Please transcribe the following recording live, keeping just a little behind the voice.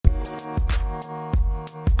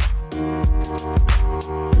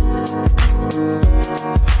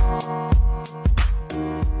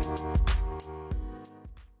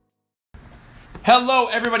Hello,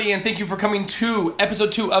 everybody, and thank you for coming to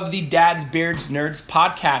episode 2 of the Dads, Beards, Nerds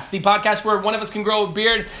podcast. The podcast where one of us can grow a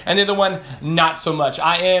beard and the other one not so much.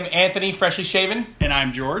 I am Anthony, freshly shaven. And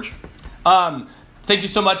I'm George. Thank you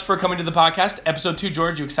so much for coming to the podcast. Episode 2,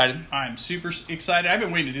 George, you excited? I'm super excited. I've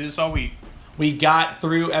been waiting to do this all week. We got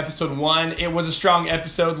through episode 1. It was a strong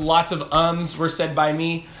episode. Lots of ums were said by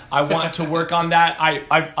me. I want to work on that.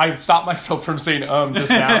 I stopped myself from saying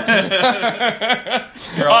just now.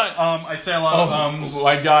 I say a lot of ums. Oh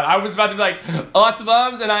my god. I was about to be like, lots of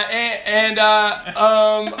ums oh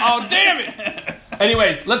damn it.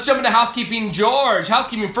 Anyways, let's jump into housekeeping. George,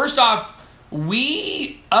 housekeeping. First off,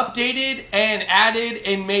 we updated and added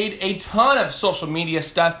and made a ton of social media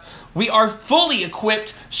stuff. We are fully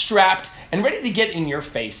equipped, strapped, and ready to get in your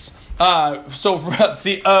face. All right,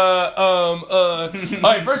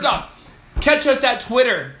 first off, catch us at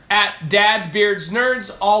Twitter, at Dads, Beards,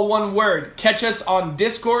 Nerds, all one word. Catch us on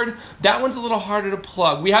Discord. That one's a little harder to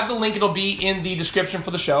plug. We have the link. It'll be in the description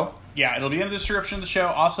for the show. Yeah, it'll be in the description of the show.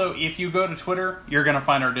 Also, if you go to Twitter, you're going to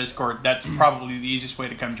find our Discord. That's probably the easiest way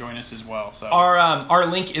to come join us as well. So our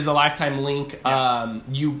link is a lifetime link. Yeah.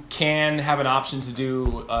 You can have an option to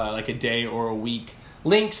do like a day or a week.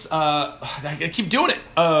 Links, I keep doing it.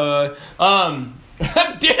 Damn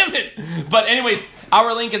it. But anyways,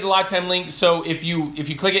 our link is a lifetime link, so if you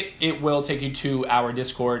click it, it will take you to our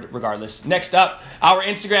Discord regardless. Next up, our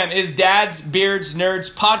Instagram is Dads, Beards,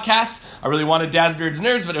 Nerds Podcast. I really wanted Dads, Beards,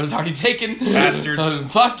 Nerds, but it was already taken. Bastards.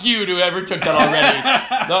 Fuck you to whoever took that already.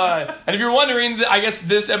 And if you're wondering, I guess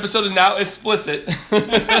this episode is now explicit.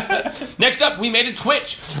 Next up, we made a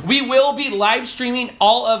Twitch. We will be live streaming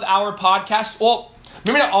all of our podcasts. Well,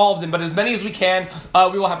 maybe not all of them, but as many as we can.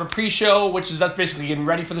 We will have a pre-show, which is us basically getting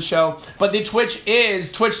ready for the show. But the Twitch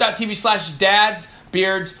is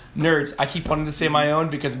twitch.tv/dadsbeardsnerds. I keep wanting to say my own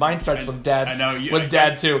because mine starts with dads. I know.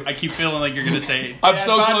 Dad, too. I keep feeling like you're going to say I'm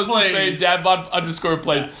so close to say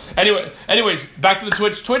dadbod_plays. Anyways, back to the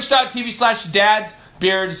Twitch.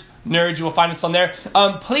 Twitch.tv/dadsbeardsnerds. You will find us on there.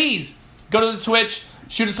 Please go to the Twitch.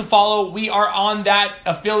 Shoot us a follow. We are on that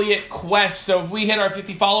affiliate quest. So if we hit our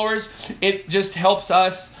 50 followers, it just helps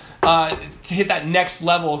us to hit that next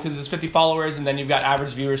level because it's 50 followers and then you've got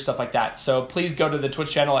average viewers, stuff like that. So please go to the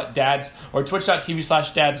Twitch channel at dads or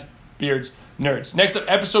twitch.tv/dadsbeardsnerds. Next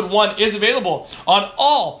up, episode 1 is available on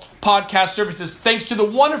all podcast services thanks to the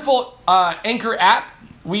wonderful Anchor app.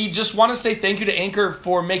 We just want to say thank you to Anchor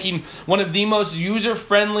for making one of the most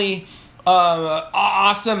user-friendly,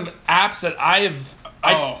 awesome apps that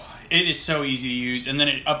it is so easy to use, and then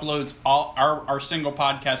it uploads all our single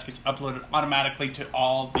podcast gets uploaded automatically to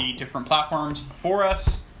all the different platforms for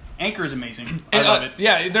us. Anchor is amazing. I love it.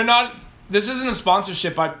 Yeah, they're not. This isn't a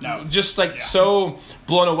sponsorship. I'm just so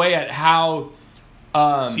blown away at how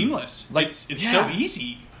seamless. Like it's so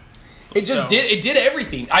easy. It did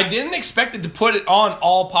everything. I didn't expect it to put it on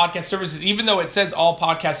all podcast services, even though it says all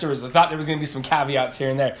podcast services. I thought there was going to be some caveats here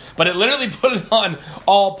and there. But it literally put it on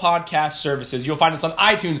all podcast services. You'll find us on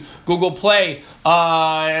iTunes, Google Play,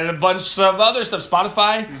 and a bunch of other stuff,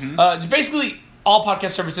 Spotify. Basically, all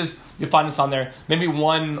podcast services, you'll find us on there. Maybe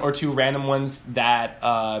 1 or 2 random ones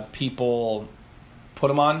that people put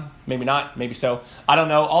them on. Maybe not. Maybe so. I don't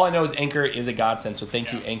know. All I know is Anchor is a godsend, so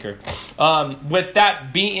thank you, Anchor. With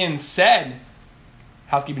that being said,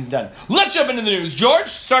 housekeeping's done. Let's jump into the news. George,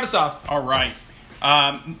 start us off. All right.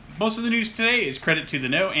 Most of the news today is credit to The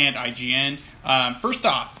Know and IGN. First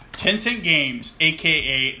off, Tencent Games,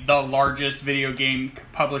 a.k.a. the largest video game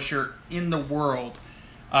publisher in the world,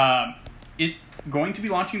 is going to be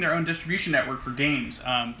launching their own distribution network for games.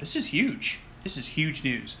 This is huge. This is huge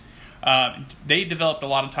news. They developed a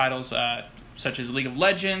lot of titles such as League of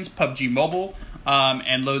Legends, PUBG Mobile,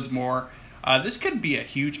 and loads more. This could be a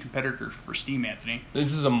huge competitor for Steam, Anthony.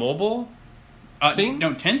 This is a mobile thing?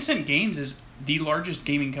 No, Tencent Games is the largest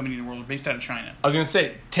gaming company in the world, based out of China. I was going to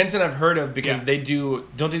say, Tencent I've heard of because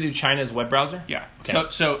don't they do China's web browser? Yeah. Okay.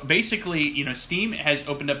 So basically, Steam has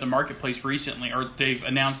opened up the marketplace recently, or they've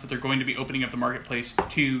announced that they're going to be opening up the marketplace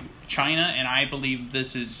to China, and I believe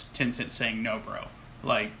this is Tencent saying, no, bro.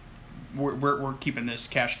 Like, we're keeping this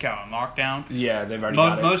cash cow on lockdown. Yeah, they've already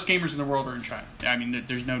got it. Most gamers in the world are in China. I mean,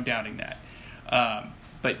 there's no doubting that.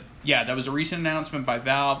 But yeah, that was a recent announcement by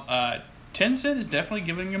Valve. Tencent is definitely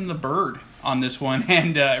giving them the bird on this one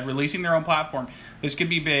and releasing their own platform. This could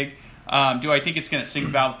be big. Do I think it's going to sink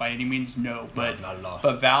Valve by any means? No, but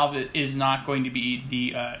but Valve is not going to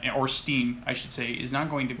be or Steam, I should say, is not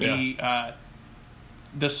going to be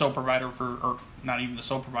the sole provider or not even the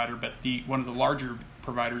sole provider, but one of the larger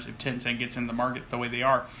providers if Tencent gets in the market the way they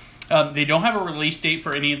are. They don't have a release date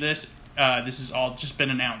for any of this. This has all just been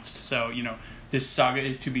announced, so this saga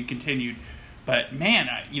is to be continued. But man,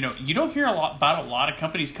 you don't hear about a lot of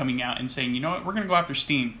companies coming out and saying, you know what, we're going to go after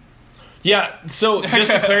Steam. Yeah. So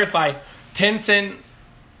just to clarify, Tencent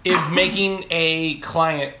is making a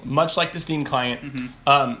client much like the Steam client.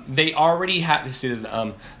 Mm-hmm. They already have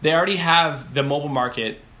they already have the mobile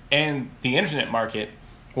market and the internet market,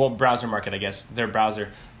 well, browser market, I guess, their browser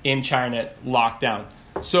in China locked down.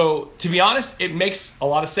 So to be honest, it makes a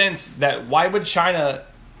lot of sense that why would China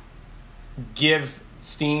give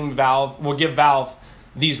Valve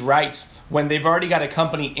these rights when they've already got a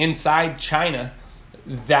company inside China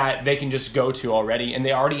that they can just go to already, and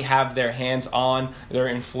they already have their hands on, their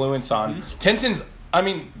influence on. Mm-hmm. Tencent's,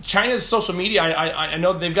 China's social media, I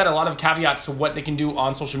know they've got a lot of caveats to what they can do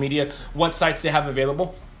on social media, what sites they have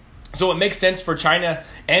available. So it makes sense for China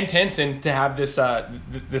and Tencent to have this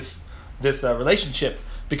relationship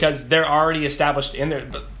because they're already established in there.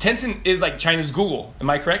 But Tencent is like China's Google. Am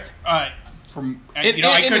I correct? In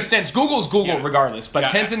a sense, Google's Google regardless, but Yeah.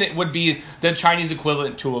 Tencent it would be the Chinese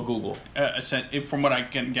equivalent to a Google. From what I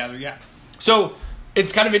can gather, yeah. So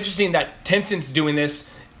it's kind of interesting that Tencent's doing this.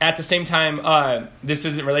 At the same time, this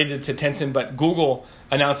isn't related to Tencent, but Google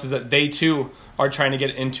announces that they too are trying to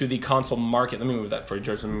get into the console market. Let me move that for you,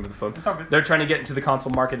 George. Let me move the phone. It's all good. They're trying to get into the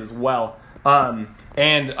console market as well, and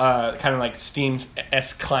kind of like Steam's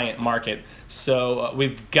S client market. So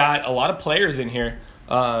we've got a lot of players in here.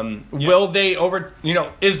 Will they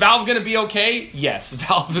is Valve going to be okay? Yes,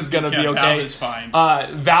 Valve is going to be okay. Valve is fine.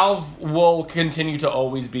 Valve will continue to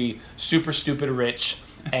always be super stupid rich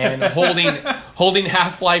and holding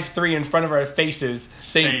Half-Life 3 in front of our faces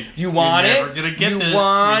saying, you want it? You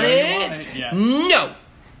want it? Yeah. No.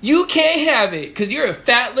 You can't have it because you're a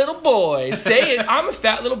fat little boy. Say it. I'm a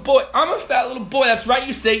fat little boy. I'm a fat little boy. That's right.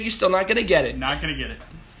 You say it. You're still not going to get it. Not going to get it.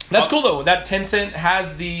 That's cool, though, that Tencent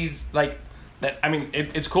has these,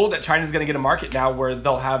 it's cool that China's going to get a market now where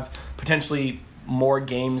they'll have potentially more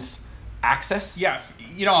games access. Yeah,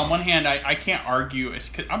 on one hand, I can't argue.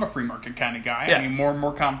 I'm a free market kind of guy. Yeah. I mean, more and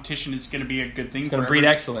more competition is going to be a good thing. It's going to breed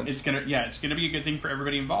excellence. It's going to be a good thing for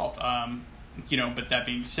everybody involved. But that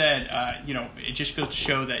being said, it just goes to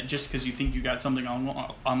show that just because you think you got something on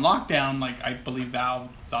lockdown, like I believe Valve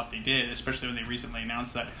thought they did, especially when they recently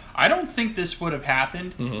announced that. I don't think this would have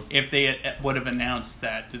happened if they would have announced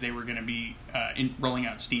that they were going to be rolling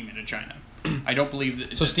out Steam into China. I don't believe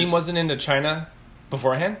that. So Steam wasn't into China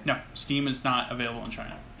beforehand? No, Steam is not available in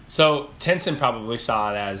China. So Tencent probably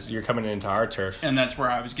saw it as you're coming into our turf, and that's where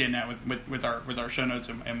I was getting at with our show notes.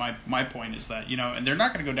 And my point is that and they're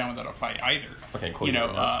not going to go down without a fight either. Okay, cool.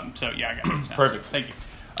 So yeah, I got it. Perfect. Thank you.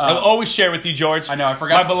 I'll always share with you, George. I know. I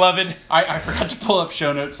forgot. My beloved. I forgot to pull up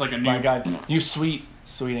show notes like a new. My God, you sweet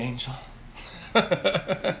angel.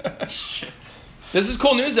 Shit. This is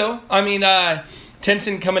cool news, though. I mean,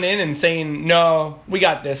 Tencent coming in and saying, "No, we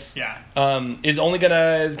got this." Yeah. Is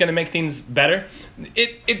gonna make things better.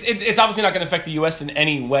 It's obviously not gonna affect the U.S. in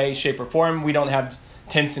any way, shape, or form. We don't have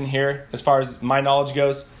Tencent here, as far as my knowledge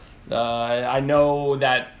goes. I know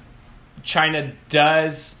that China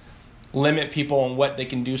does limit people on what they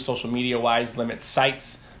can do social media wise, limit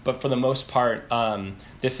sites, but for the most part,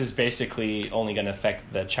 this is basically only going to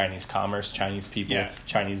affect the Chinese commerce, Chinese people,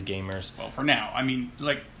 Chinese gamers. Well, for now, I mean,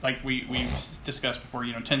 like we discussed before,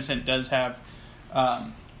 Tencent does have,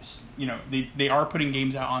 they are putting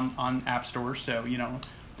games out on app stores, so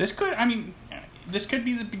this could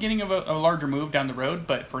be the beginning of a larger move down the road,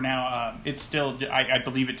 but for now, it's still I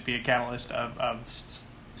believe it to be a catalyst of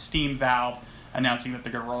Steam, Valve announcing that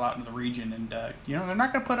they're going to roll out into the region, and they're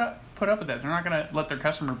not going to put up with that. They're not going to let their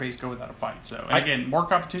customer base go without a fight. So again, more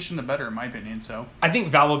competition, the better, in my opinion. So I think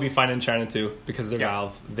Valve will be fine in China too because they're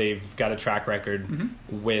Valve. They've got a track record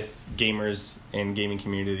with gamers and gaming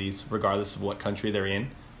communities, regardless of what country they're in.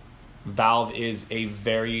 Valve is a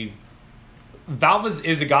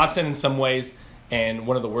godsend in some ways, and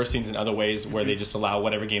one of the worst things in other ways, where they just allow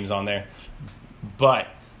whatever game's on there. But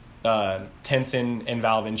Tencent and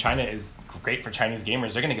Valve in China is great for Chinese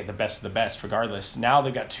gamers. They're going to get the best of the best regardless. Now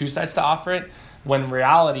they've got two sides to offer it, when in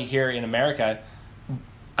reality here in America,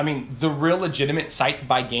 I mean, the real legitimate site to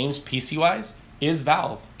buy games PC-wise is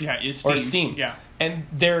Valve. Yeah, is Steam. Or Steam. Yeah. And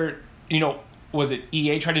they're, was it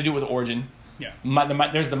EA tried to do it with Origin? Yeah.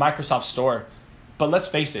 There's the Microsoft Store. But let's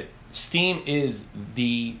face it, Steam is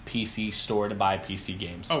the PC store to buy PC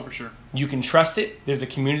games. Oh, for sure. You can trust it. There's a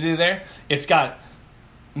community there. It's got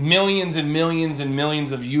millions and millions and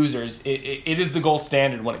millions of users, it is the gold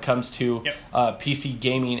standard when it comes to PC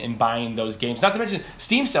gaming and buying those games. Not to mention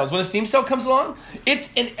Steam sales. When a Steam sale comes along, it's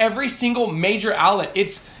in every single major outlet.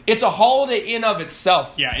 It's a holiday in of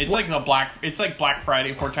itself. Yeah, it's like Black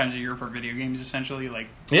Friday 4 times a year for video games, essentially. Like,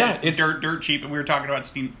 yeah, it's dirt cheap. We were talking about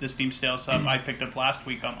the Steam sale stuff I picked up last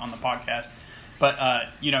week on the podcast. But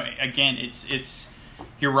again, it's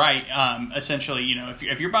you're right. Essentially,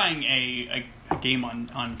 if you're buying a game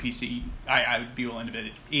on PC, I would be willing to bet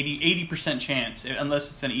 80% chance, unless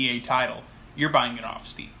it's an EA title, you're buying it off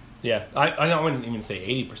Steam. Yeah, I wouldn't even say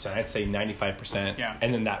 80%. I'd say 95%. Yeah,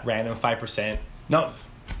 and then that random 5%. No,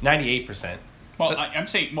 98%. Well, I'm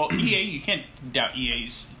saying, EA, you can't doubt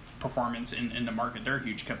EA's performance in the market. They're a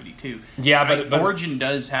huge company too. Yeah, but Origin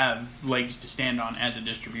does have legs to stand on as a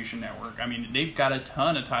distribution network. I mean, they've got a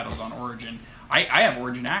ton of titles on Origin. I have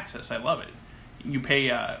Origin Access. I love it. You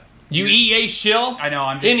pay. You EA shill? I know.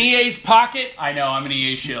 I'm just in EA's pocket. I know. I'm an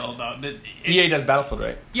EA shill. EA does Battlefield,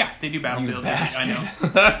 right? Yeah, they do Battlefield. You bastard.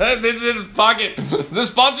 I know. This is in his pocket. Is this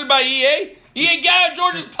sponsored by EA? EA got out of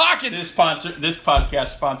George's pockets. This podcast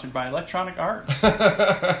sponsored by Electronic Arts.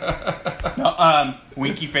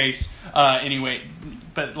 Winky face. Anyway,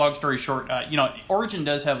 but long story short, Origin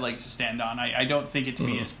does have legs to stand on. I don't think it to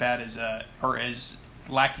be as bad as or as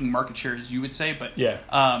lacking market share as you would say, but yeah,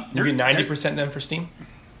 maybe 90% then for Steam,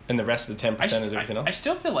 and the rest of the 10% is everything else. I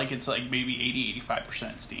still feel like it's like maybe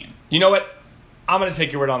 80-85% Steam. You know what? I'm going to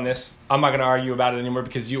take your word on this. I'm not going to argue about it anymore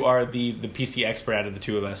because you are the PC expert out of the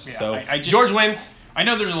two of us. Yeah, so George wins. I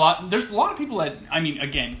know there's a lot of people that, I mean,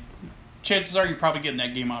 again, chances are you're probably getting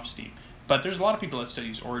that game off Steam, but there's a lot of people that still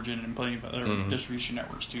use Origin and plenty of other distribution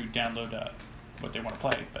networks to download what they want to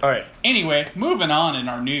play. But all right. Anyway, moving on in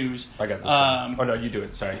our news. I got this one. Oh, no, you do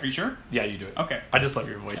it. Sorry. Are you sure? Yeah, you do it. Okay. I just love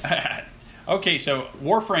your voice. Okay, so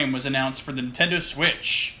Warframe was announced for the Nintendo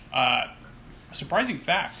Switch. A surprising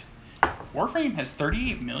fact. Warframe has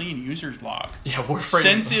 38 million users logged. Yeah, Warframe.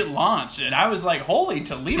 Since it launched. And I was like, holy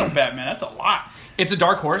Toledo, Batman, that's a lot. It's a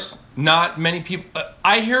dark horse. Not many people...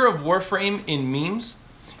 I hear of Warframe in memes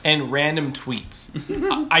and random tweets.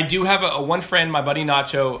 I do have a one friend, my buddy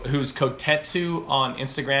Nacho, who's Kotetsu on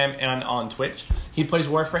Instagram and on Twitch. He plays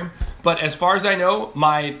Warframe. But as far as I know,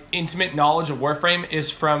 my intimate knowledge of Warframe is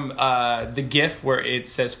from the GIF where it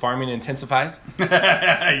says farming intensifies.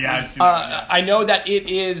 Yeah, I've seen that. I know that it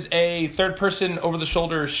is a third-person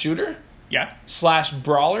over-the-shoulder shooter. Yeah. /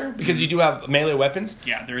 brawler, because you do have melee weapons.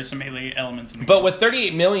 Yeah, there is some melee elements in the game. But with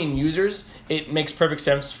 38 million users, it makes perfect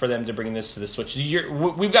sense for them to bring this to the Switch.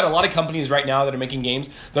 We've got a lot of companies right now that are making games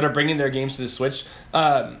that are bringing their games to the Switch.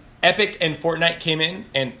 Epic and Fortnite came in,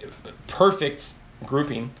 and perfect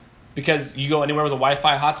grouping, because you go anywhere with a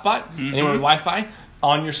Wi-Fi hotspot, anywhere with Wi-Fi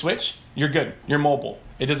on your Switch, you're good. You're mobile.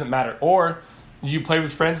 It doesn't matter. Or you play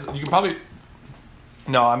with friends. You can probably...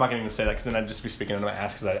 No, I'm not going to say that because then I'd just be speaking into my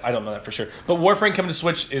ass because I don't know that for sure. But Warframe coming to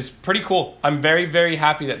Switch is pretty cool. I'm very, very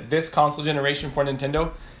happy that this console generation for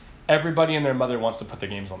Nintendo, everybody and their mother wants to put their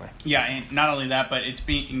games on there. Yeah, and not only that, but it's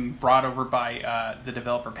being brought over by the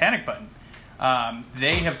developer Panic Button.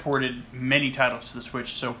 They have ported many titles to the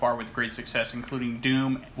Switch so far with great success, including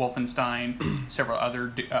Doom, Wolfenstein, several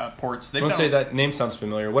other ports. I want to say that name sounds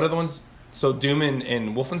familiar. What are the ones? So Doom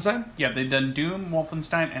and Wolfenstein? Yeah, they've done Doom,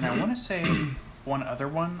 Wolfenstein, and I want to say... one other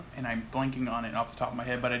one, and I'm blanking on it off the top of my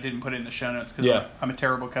head, but I didn't put it in the show notes because I'm a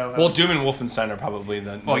terrible co-host. Well, Doom and Wolfenstein are probably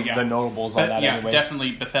the notables on that anyways.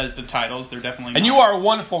 Definitely Bethesda titles. They're definitely And you are a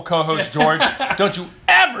wonderful co-host, George. Don't you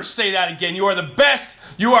ever say that again. You are the best.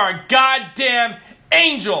 You are a goddamn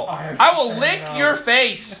angel. I will lick your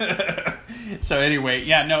face. So anyway,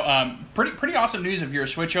 pretty awesome news if you're a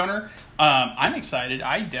Switch owner. I'm excited.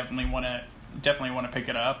 I definitely want to pick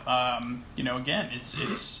it up. Again,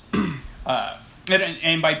 it's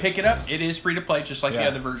and by pick it up, it is free to play, just like the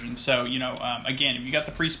other version. So again, if you got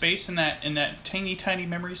the free space in that tiny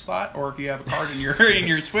memory slot, or if you have a card in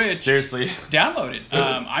your Switch, seriously, download it.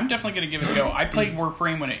 I'm definitely going to give it a go. I played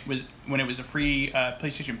Warframe when it was a free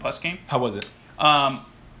PlayStation Plus game. How was it? I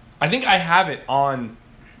think I have it on.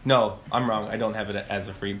 No, I'm wrong. I don't have it as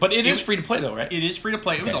a free, but it is free to play though, right? It is free to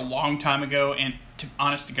play. It was a long time ago, and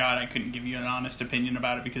honest to God, I couldn't give you an honest opinion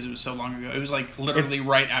about it because it was so long ago. It was like literally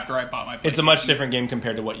right after I bought my PlayStation. It's a much different game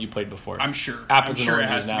compared to what you played before. I'm sure. Apples and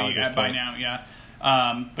oranges now at this point. By now,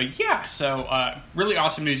 yeah. But yeah, so really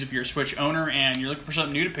awesome news if you're a Switch owner and you're looking for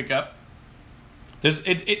something new to pick up.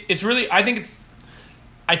 It's really. I think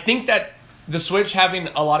that the Switch having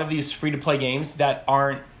a lot of these free to play games that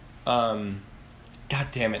aren't. God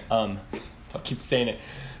damn it. I keep saying it.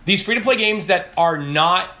 These free to play games that are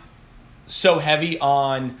not so heavy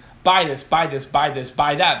on buy this, buy this, buy this,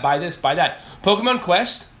 buy that, buy this, buy that. Pokemon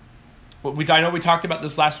Quest, I know we talked about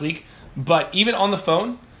this last week, but even on the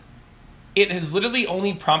phone, it has literally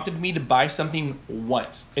only prompted me to buy something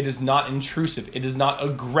once. It is not intrusive. It is not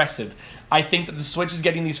aggressive. I think that the Switch is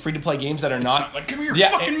getting these free-to-play games that are not like, give me your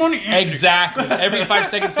fucking money, Anthony. Exactly. Every 5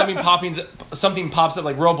 seconds, something pops up,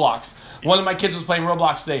 like Roblox. One of my kids was playing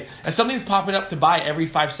Roblox today, and something's popping up to buy every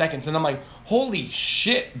 5 seconds, and I'm like, holy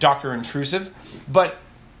shit, Dr. Intrusive. But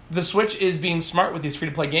the Switch is being smart with these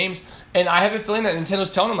free-to-play games, and I have a feeling that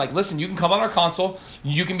Nintendo's telling them, like, listen, you can come on our console,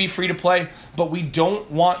 you can be free-to-play, but we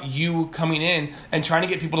don't want you coming in and trying to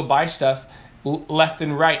get people to buy stuff left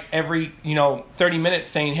and right every 30 minutes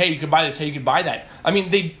saying, hey, you could buy this, hey, you could buy that. I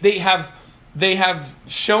mean, they have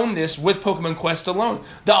shown this with Pokemon Quest alone.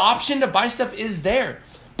 The option to buy stuff is there,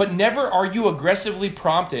 but never are you aggressively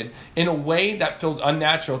prompted in a way that feels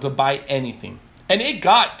unnatural to buy anything. And it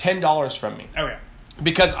got $10 from me. Oh, yeah.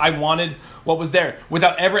 Because I wanted what was there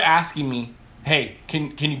without ever asking me, hey,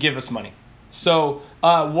 can you give us money? So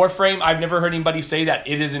Warframe, I've never heard anybody say that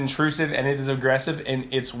it is intrusive and it is aggressive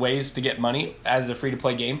in its ways to get money as a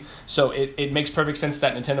free-to-play game. So it makes perfect sense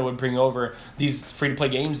that Nintendo would bring over these free-to-play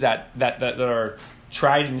games that are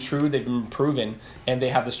tried and true, they've been proven, and they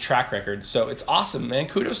have this track record. So it's awesome, man.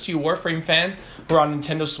 Kudos to you Warframe fans who are on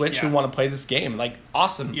Nintendo Switch who want to play this game. Like,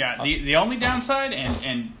 awesome. Yeah, the only downside,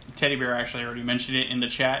 and Teddy Bear actually already mentioned it in the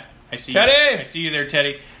chat. I see you there,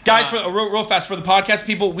 Teddy. Guys, real fast, for the podcast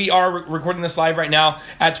people, we are recording this live right now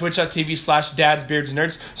at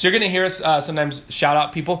twitch.tv/dadsbeardsnerds. So you're going to hear us sometimes shout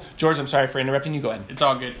out people. George, I'm sorry for interrupting you. Go ahead. It's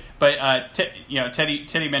all good. But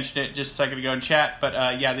Teddy mentioned it just a second ago in chat. But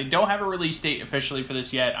they don't have a release date officially for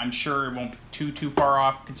this yet. I'm sure it won't be too far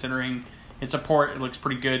off considering it's a port. It looks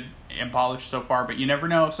pretty good and polished so far. But you never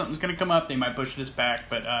know if something's going to come up. They might push this back.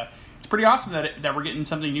 But it's pretty awesome that we're getting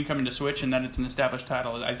something new coming to Switch and that it's an established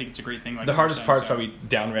title. I think it's a great thing. Like the hardest part is probably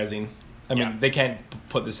down-resing. I mean, they can't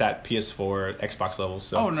put this at PS4 or Xbox levels.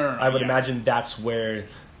 So no. I would imagine that's where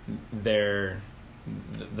the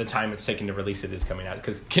time it's taking to release it is coming out.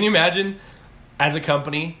 Because can you imagine, as a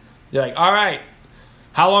company, you're like, all right,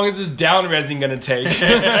 how long is this down-resing going to take?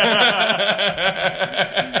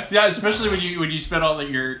 Yeah, especially when you spend all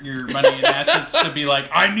your money and assets to be like,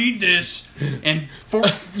 I need this, and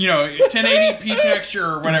 1080p texture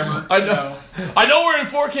or whatever. I know we're in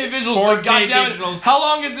 4K visuals, but goddammit, how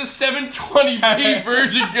long is this 720p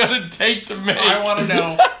version gonna take to make? I want to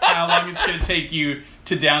know how long it's gonna take you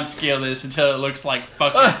to downscale this until it looks like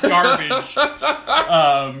fucking garbage.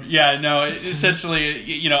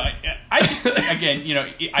 Essentially, I just, again,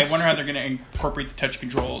 I wonder how they're going to incorporate the touch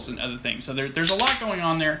controls and other things. So there's a lot going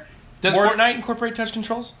on there. Does Fortnite incorporate touch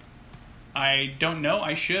controls? I don't know.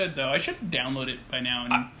 I should, though. I should download it by now.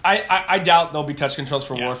 And I doubt there'll be touch controls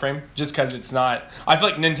for Warframe, just because it's not... I feel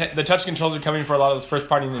like the touch controls are coming for a lot of those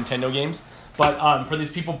first-party Nintendo games. But for these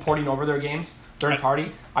people porting over their games,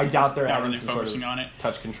 third-party, I doubt they're adding some focusing sort of on it.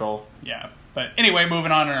 Touch control. Yeah. But anyway,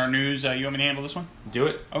 moving on in our news, you want me to handle this one? Do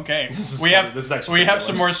it. Okay. We have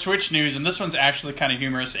some more Switch news, and this one's actually kind of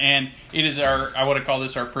humorous, and it is I want to call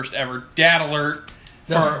this our first ever dad alert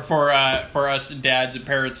for us dads and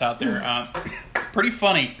parents out there. Pretty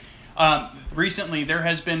funny. Recently, there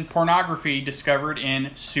has been pornography discovered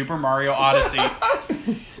in Super Mario Odyssey.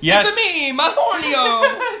 Yes. It's a me, Mario.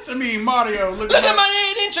 It's a me, Mario. Look at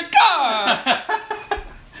my 8-inch car.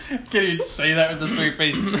 Can't even say that with a straight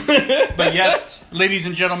face. But yes, ladies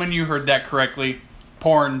and gentlemen, you heard that correctly.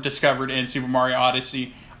 Porn discovered in Super Mario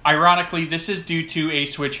Odyssey. Ironically, this is due to a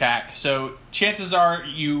Switch hack. So chances are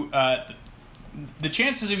the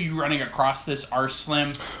chances of you running across this are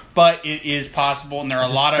slim, but it is possible, and there are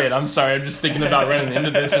a lot of... I'm sorry, I'm just thinking about running into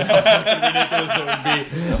this and how fucking ridiculous it would be.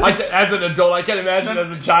 As an adult, I can't imagine as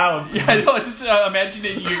a child. Yeah, I know, just imagine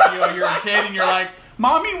that you're a kid and you're like,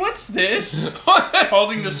 Mommy, what's this?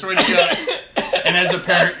 Holding the Switch up. And as a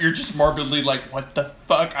parent, you're just morbidly like, what the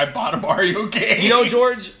fuck? I bought a Mario game. You know,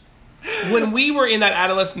 George, when we were in that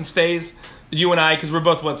adolescence phase, you and I, because we're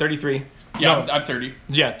both, 33? Yeah, I'm 30.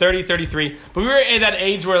 Yeah, 30, 33. But we were in that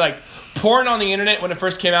age where, like, porn on the internet when it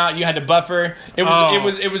first came out, you had to buffer.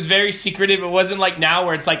 It was very secretive. It wasn't like now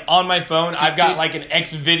where it's like on my phone, I've got like an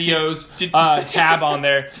Xvideos tab on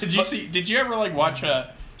there. Did you ever like watch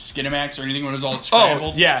Skinamax or anything when it was all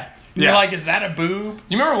scrambled? Oh, yeah. And you're like, is that a boob?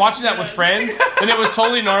 You remember watching that with friends, and it was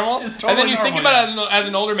totally normal? And then you think about it as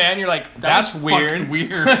an older man, you're like, that's weird.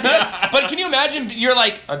 But can you imagine, you're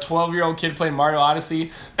like a 12-year-old kid playing Mario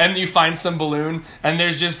Odyssey, and you find some balloon, and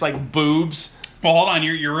there's just like boobs Well, hold on.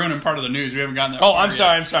 You're ruining part of the news. We haven't gotten that. Oh, I'm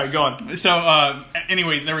sorry. Go on. So,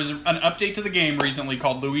 anyway, there was an update to the game recently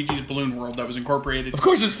called Luigi's Balloon World that was incorporated. Of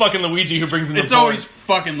course, it's fucking Luigi who brings in the It's always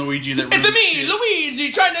fucking Luigi that ruins It's me, shit.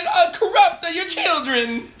 Luigi, trying to corrupt your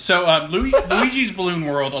children. So, Luigi's Balloon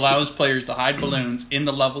World allows players to hide balloons in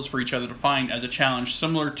the levels for each other to find as a challenge,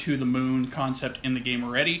 similar to the moon concept in the game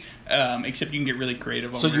already, except you can get really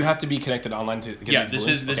creative. So you have to be connected online to get these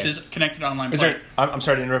balloons? This is connected online. I'm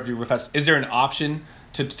sorry to interrupt you real fast. Is there an option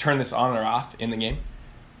to turn this on or off in the game?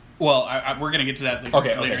 Well, we're going to get to that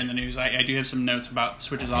later in the news. I do have some notes about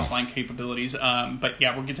Switch's offline capabilities, but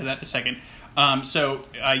yeah, we'll get to that in a second. So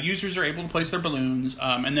users are able to place their balloons,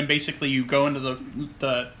 and then basically you go into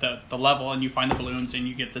the level and you find the balloons and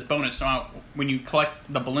you get this bonus. Now, when you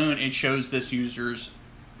collect the balloon, it shows this user's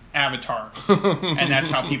avatar, and that's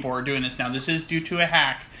how people are doing this. Now, this is due to a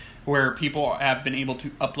hack where people have been able to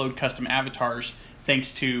upload custom avatars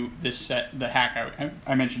thanks to the hack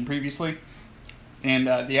I mentioned previously. And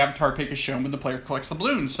the avatar pic is shown when the player collects the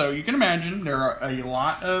balloons. So you can imagine there are a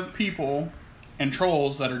lot of people and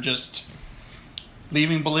trolls that are just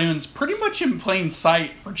leaving balloons pretty much in plain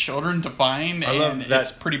sight for children to find. And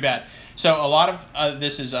it's pretty bad. So a lot of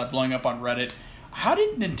this is blowing up on Reddit. How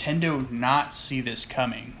did Nintendo not see this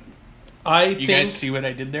coming? You guys see what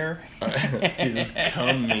I did there? See this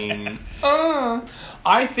coming.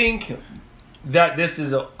 I think that this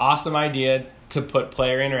is an awesome idea to put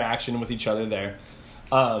player interaction with each other there.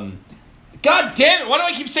 God damn it, why do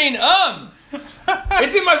I keep saying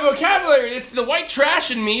It's in my vocabulary. It's the white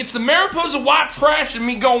trash in me. It's the Mariposa white trash in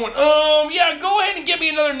me going, yeah, go ahead and get me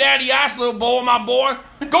another natty ice, little boy, my boy.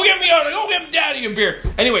 Go get daddy a beer.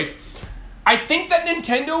 Anyways, I think that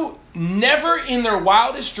Nintendo never in their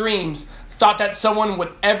wildest dreams thought that someone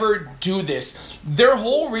would ever do this. Their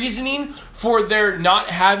whole reasoning for their not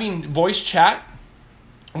having voice chat,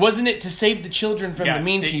 wasn't it to save the children from the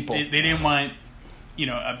mean people? They didn't want,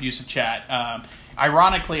 abusive chat.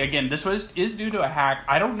 Ironically, again, this is due to a hack.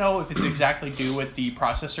 I don't know if it's exactly due with the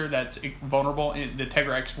processor that's vulnerable, the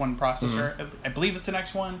Tegra X1 processor. Mm-hmm. I believe it's an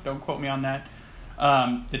X1. Don't quote me on that.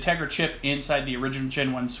 The Tegra chip inside the original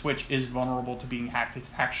Gen 1 Switch is vulnerable to being hacked. It's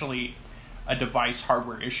actually a device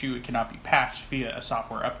hardware issue. It cannot be patched via a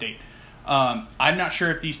software update. I'm not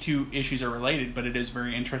sure if these two issues are related, but it is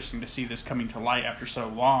very interesting to see this coming to light after so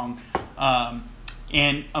long.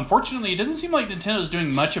 And unfortunately, it doesn't seem like Nintendo's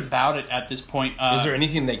doing much about it at this point. Is there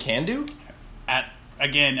anything they can do? At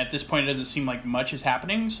this point, it doesn't seem like much is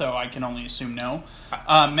happening, so I can only assume no.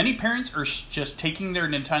 Many parents are just taking their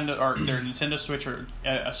Nintendo Switch or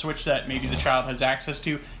a Switch that maybe the child has access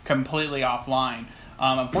to completely offline.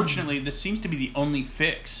 Unfortunately, this seems to be the only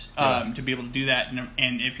fix to be able to do that.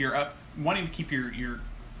 And if you're wanting to keep your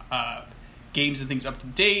games and things up to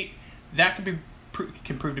date, that can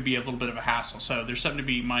prove to be a little bit of a hassle. So there's something to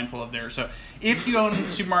be mindful of there. So if you own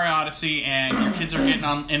Super Mario Odyssey and your kids are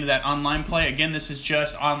getting into that online play, again, this is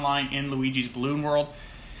just online in Luigi's Balloon World.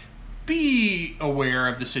 Be aware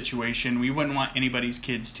of the situation. We wouldn't want anybody's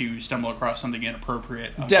kids to stumble across something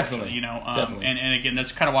inappropriate. Definitely. Definitely. And again,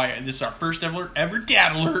 that's kind of why this is our first ever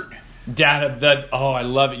Dad Alert. I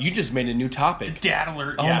love it. You just made a new topic. Dad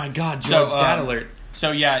Alert. Oh my God, George, Dad Alert.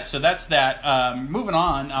 So that's that. Moving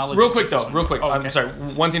on. Real quick. Oh, okay. I'm sorry.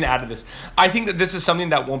 One thing to add to this. I think that this is something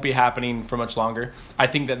that won't be happening for much longer. I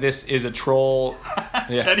think that this is a troll.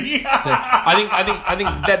 Yeah. Teddy. I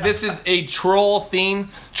think that this is a troll thing.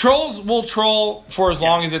 Trolls will troll for as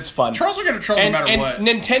long as it's fun. Trolls are going to troll no matter what.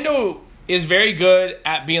 Nintendo is very good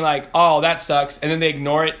at being like, oh, that sucks, and then they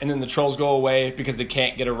ignore it, and then the trolls go away because they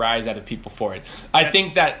can't get a rise out of people for it. I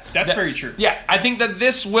think that's very true. Yeah, I think that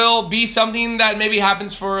this will be something that maybe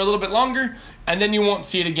happens for a little bit longer, and then you won't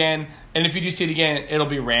see it again. And if you do see it again, it'll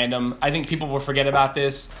be random. I think people will forget about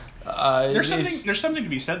this. There's something to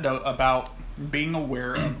be said though about being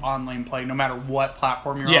aware of online play, no matter what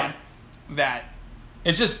platform you're on. That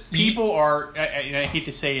it's just people are. I hate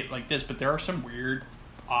to say it like this, but there are some weird,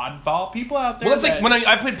 oddball people out there. Well, it's like when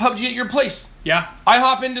I played PUBG at your place. Yeah. I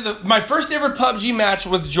hop into my first ever PUBG match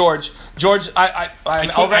with George.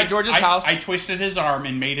 I'm over at George's house. I twisted his arm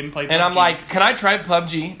and made him play PUBG. And I'm like, can I try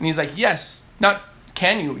PUBG? And he's like, yes. Not,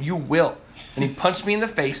 can you? You will. And he punched me in the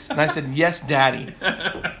face. And I said, yes, daddy.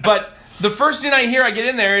 But the first thing I hear, I get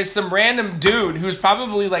in there, is some random dude who's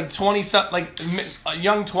probably like 20-something, like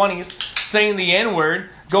young 20s, saying the N-word,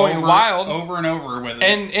 going wild. Over and over with it.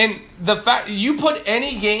 And the fact, you put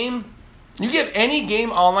any game, you give any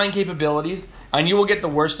game online capabilities, and you will get the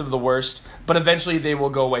worst of the worst, but eventually they will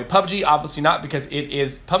go away. PUBG, obviously not, because it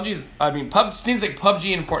is, things like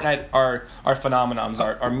PUBG and Fortnite are phenomenons,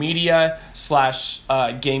 are media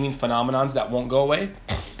 / gaming phenomenons that won't go away.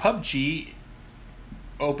 PUBG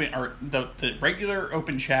open or the regular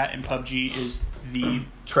open chat in PUBG is the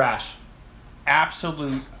Trash.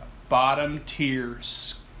 absolute bottom tier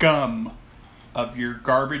scum of your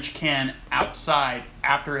garbage can outside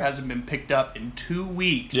after it hasn't been picked up in 2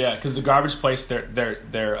 weeks. Yeah, because the garbage place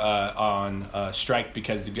they're on strike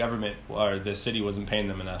because the government or the city wasn't paying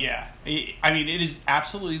them enough. Yeah, I mean, it is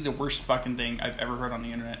absolutely the worst fucking thing I've ever heard on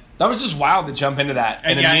the internet. That was just wild to jump into that,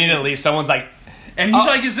 and immediately someone's like, and he's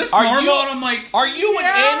like, "Is this normal?" And I'm like, "Are you an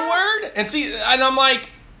N-word?" And I'm like,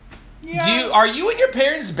 are you in your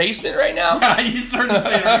parents' basement right now? Yeah, you started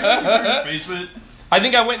saying, "Are you in your parents' basement?" I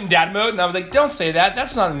think I went in dad mode, and I was like, don't say that.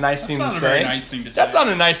 That's not a nice thing to say. That's not a very nice thing to say. That's not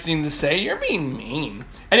a nice thing to say. You're being mean.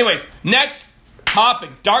 Anyways, next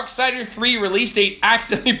topic. Darksider 3 release date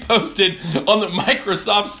accidentally posted on the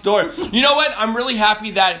Microsoft Store. You know what? I'm really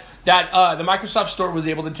happy that the Microsoft Store was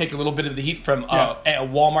able to take a little bit of the heat from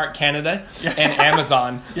Walmart Canada and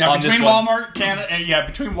Amazon. Between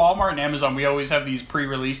Walmart and Amazon, we always have these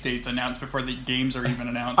pre-release dates announced before the games are even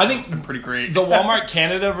announced. I think it's been pretty great. The Walmart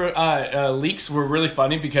Canada leaks were really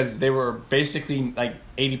funny because they were basically like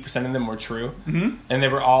 80% of them were true, and they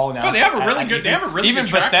were all announced. Oh, they have a really good. They have a really even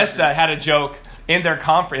good track Bethesda record. had a joke in their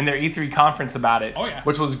E3 conference about it. Oh yeah,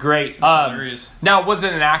 which was great. Hilarious. Now, was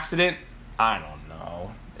it an accident? I don't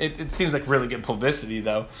know. It seems like really good publicity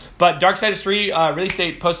though. But Darksiders 3 release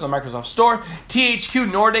date posted on the Microsoft Store.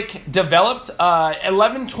 THQ Nordic developed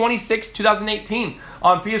 11/26/2018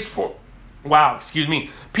 on PS4. Wow, excuse me.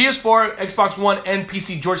 PS4, Xbox One, and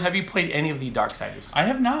PC. George, have you played any of the Darksiders? I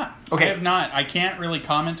have not. Okay. I have not. I can't really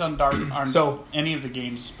comment on any of the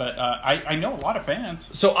games, but I know a lot of fans.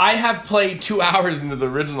 So I have played 2 hours into the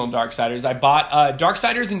original Darksiders. I bought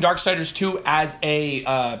Darksiders and Darksiders 2 as a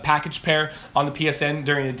package pair on the PSN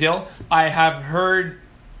during a deal. I have heard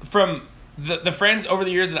from the friends over the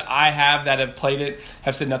years that I have that have played it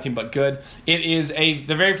have said nothing but good. It is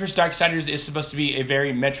the very first Darksiders is supposed to be a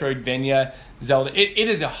very Metroidvania Zelda. It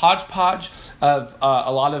is a hodgepodge of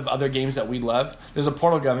a lot of other games that we love. There's a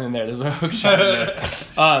portal gun in there. There's a hook shot in there.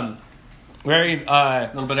 A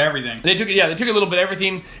little bit of everything. They took a little bit of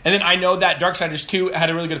everything, and then I know that Darksiders 2 had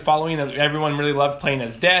a really good following. Everyone really loved playing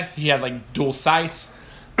as Death. He had like dual sights,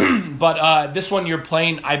 but this one you're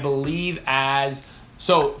playing, I believe, as.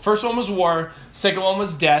 So, first one was War, second one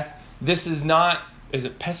was Death. This is not... Is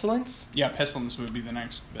it Pestilence? Yeah, Pestilence would be the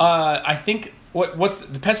next. I think... What's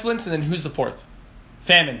the Pestilence, and then who's the fourth?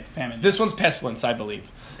 Famine. This one's Pestilence, I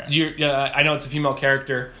believe. Okay. I know it's a female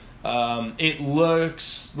character. It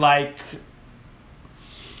looks like...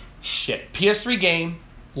 Shit. PS3 game,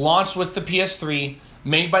 launched with the PS3,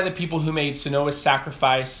 made by the people who made Senua's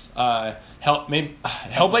Sacrifice, Hellblade?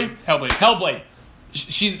 Hellblade.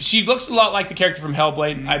 She looks a lot like the character from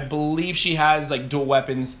Hellblade. Mm-hmm. I believe she has like dual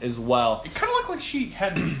weapons as well. It kind of looked like she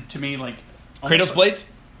had to me like Kratos blades.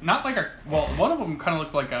 Not like one of them kind of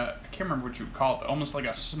looked like I can't remember what you would call it, but almost like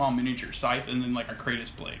a small miniature scythe, and then like a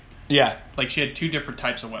Kratos blade. Yeah, like she had two different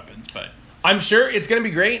types of weapons. But I'm sure it's gonna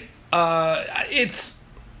be great. Did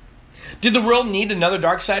the world need another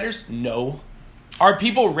Darksiders? No. Are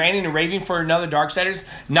people ranting and raving for another Darksiders?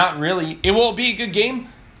 Not really. It will be a good game.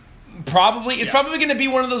 Probably. It's probably going to be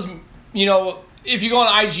one of those, if you go on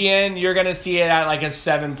IGN, you're going to see it at like a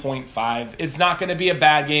 7.5. It's not going to be a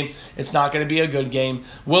bad game. It's not going to be a good game.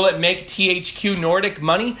 Will it make THQ Nordic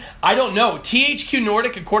money? I don't know. THQ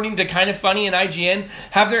Nordic, according to Kind of Funny and IGN,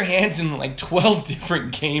 have their hands in like 12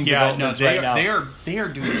 different game developments right now. They are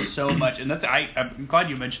doing so much. And I'm glad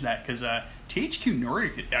you mentioned that because THQ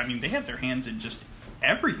Nordic, they have their hands in just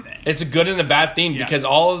everything. It's a good and a bad thing because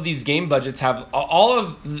all of these game budgets have all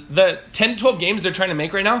of the 10 to 12 games they're trying to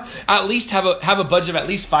make right now at least have a budget of at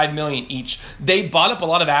least $5 million each. They bought up a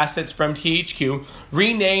lot of assets from THQ,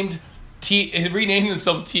 renaming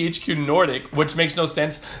themselves THQ Nordic, which makes no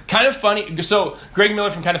sense. Kind of Funny. So Greg Miller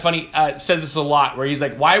from Kind of Funny says this a lot, where he's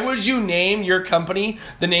like, "Why would you name your company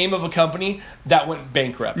the name of a company that went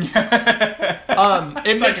bankrupt?"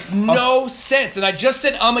 It makes no sense. And I just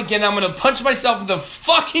said again. I'm going to punch myself in the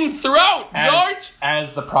fucking throat, George.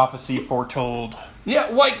 As the prophecy foretold. Yeah,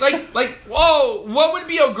 like, whoa, what would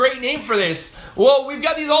be a great name for this? Well, we've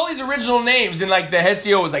got all these original names, and like the head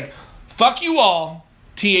CEO was like, "Fuck you all,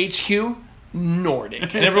 THQ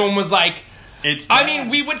Nordic," and everyone was like,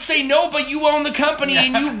 we would say no, but you own the company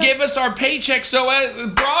and you give us our paycheck, so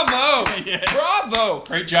bravo, bravo,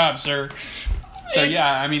 great job, sir. So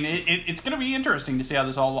it's going to be interesting to see how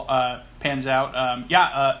this all pans out.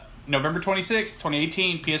 November 26th,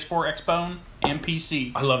 2018, PS4, Xbone, and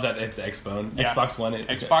PC. I love that it's Xbone. Yeah. Xbox One.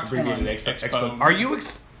 Xbox One. Xbone. Are you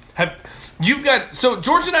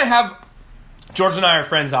George and I are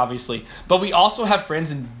friends, obviously, but we also have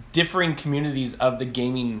friends in differing communities of the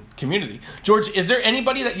gaming community. George, is there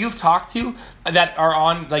anybody that you've talked to that are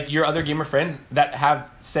on like your other gamer friends that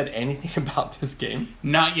have said anything about this game?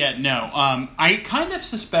 Not yet, no. I kind of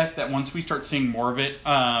suspect that once we start seeing more of it,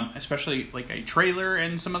 especially like a trailer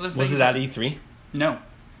and some other things. Was it at E3? No.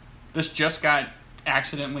 This just got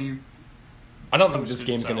accidentally... I don't think this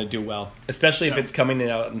game's going to do well, especially if it's coming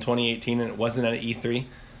out in 2018 and it wasn't at E3.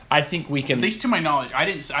 I think we can... At least to my knowledge,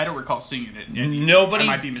 I don't recall seeing it. Nobody... I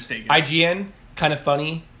might be mistaken. IGN, Kind of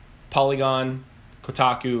Funny, Polygon,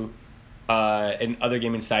 Kotaku, and other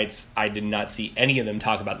gaming sites, I did not see any of them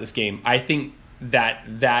talk about this game. I think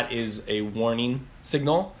that is a warning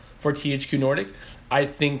signal for THQ Nordic. I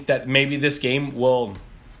think that maybe this game will,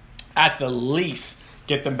 at the least,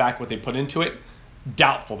 get them back what they put into it.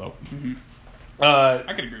 Doubtful, though. Mm-hmm.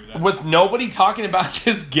 I could agree with that. With nobody talking about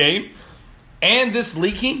this game... and this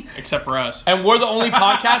leaking, except for us, and we're the only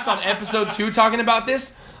podcast on episode 2 talking about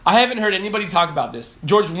this. I haven't heard anybody talk about this.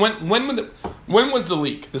 George, when was the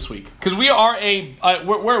leak this week? Because we are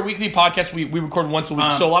we're a weekly podcast. We record once a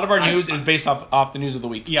week, so a lot of our news is based off the news of the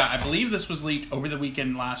week. Yeah, I believe this was leaked over the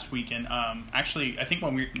weekend, last weekend. Actually, I think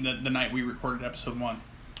when the night we recorded episode 1.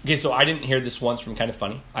 Okay, so I didn't hear this once from Kind of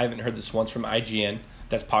Funny. I haven't heard this once from IGN.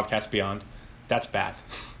 That's Podcast Beyond. That's bad.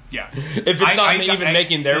 Yeah. If it's not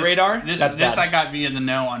making their radar, that's bad. This I got via the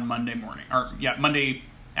know on Monday morning. Monday,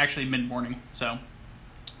 actually mid-morning. So,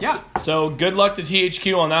 yeah. So good luck to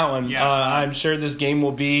THQ on that one. Yeah. I'm sure this game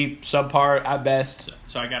will be subpar at best.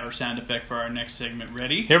 So I got our sound effect for our next segment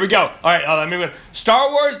ready. Here we go. All right, let me go.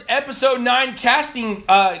 Star Wars Episode 9 casting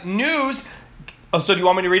news. Oh, so do you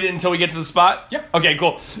want me to read it until we get to the spot? Yeah. Okay,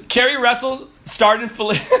 cool. Carrie Russell starred in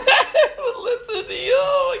Felicity.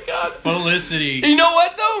 Oh, my God. Felicity. You know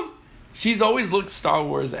what, though? She's always looked Star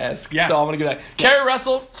Wars-esque. Yeah. So I'm going to give that. Yeah. Carrie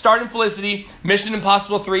Russell starred in Felicity. Mission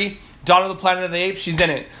Impossible 3. Dawn of the Planet of the Apes. She's in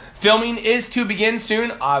it. Filming is to begin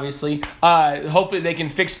soon, obviously. Hopefully they can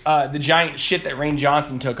fix the giant shit that Rain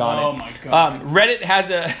Johnson took on it. Oh, my God. Reddit has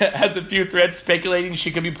a few threads speculating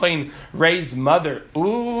she could be playing Rey's mother.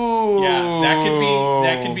 Ooh. Yeah,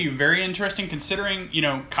 that could be very interesting considering,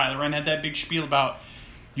 Kylo Ren had that big spiel about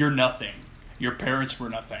you're nothing. Your parents were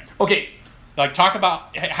nothing. Okay. Like, talk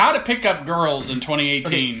about how to pick up girls in 2018.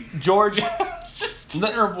 Okay. George. Just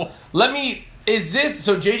terrible. Is this...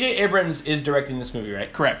 So, J.J. Abrams is directing this movie,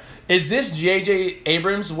 right? Correct. Is this J.J.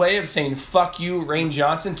 Abrams' way of saying fuck you, Rain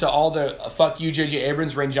Johnson, to all the fuck you, J.J.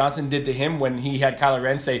 Abrams, Rain Johnson did to him when he had Kylo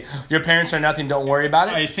Ren say, your parents are nothing, don't worry about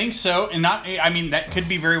it? I think so. And that could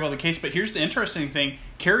be very well the case. But here's the interesting thing.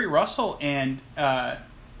 Carrie Russell and...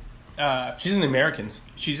 she's in the Americans.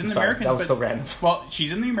 She's in the Americans. That was so random. Well,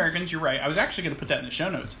 she's in the Americans. You're right. I was actually going to put that in the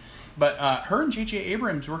show notes. But her and J.J.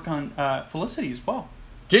 Abrams worked on Felicity as well.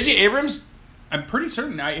 J.J. Abrams? I'm pretty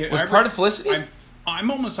certain. Was part of Felicity? I'm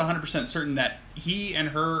almost 100% certain that he and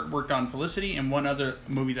her worked on Felicity and one other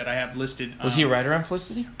movie that I have listed. Was he a writer on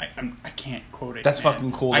Felicity? I can't quote it. That's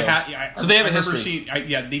fucking cool. So they have a history.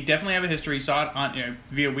 They definitely have a history. Saw it on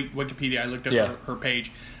via Wikipedia. I looked up her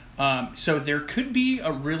page. So there could be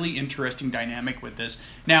a really interesting dynamic with this.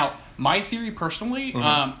 Now, my theory personally,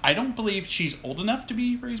 I don't believe she's old enough to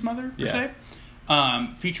be Rey's mother, per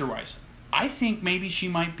se, feature-wise. I think maybe she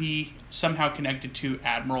might be somehow connected to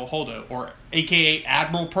Admiral Holdo, or a.k.a.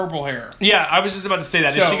 Admiral Purple Hair. Yeah, I was just about to say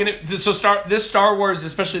that. This Star Wars,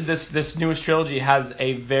 especially this newest trilogy, has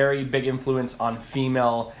a very big influence on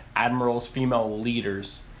female admirals, female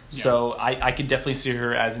leaders. Yeah. So I could definitely see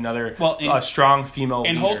her as another strong female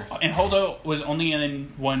leader. And Holdo was only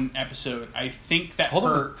in one episode. I think that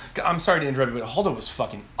I'm sorry to interrupt you, but Holdo was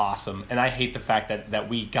fucking awesome, and I hate the fact that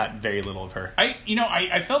we got very little of her.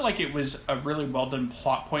 I felt like it was a really well done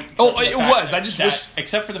plot point. It was. I just wish,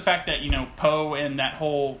 except for the fact that Poe and that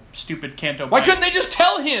whole stupid Canto. Why couldn't they just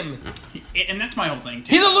tell him? And that's my whole thing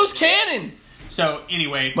too. He's a loose cannon. So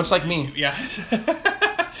anyway, much like me. Yeah.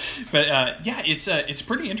 But it's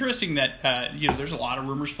pretty interesting that there's a lot of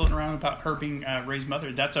rumors floating around about her being Rey's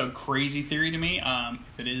mother. That's a crazy theory to me.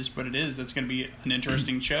 If it is what it is, that's going to be an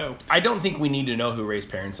interesting show. I don't think we need to know who Rey's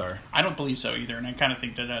parents are. I don't believe so either, and I kind of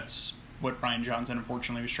think that that's what Rian Johnson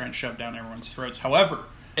unfortunately was trying to shove down everyone's throats. However,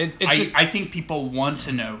 I think people want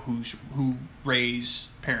to know who Rey's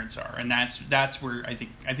parents are, and that's where I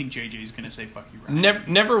think JJ is going to say "fuck you." Right?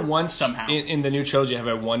 Never once somehow in the new trilogy have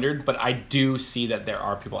I wondered, but I do see that there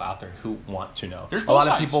are people out there who want to know. There's a lot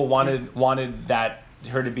of people wanted that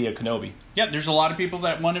her to be a Kenobi. Yeah, there's a lot of people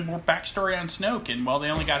that wanted more backstory on Snoke, and they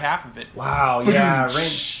only got half of it. Wow, yeah,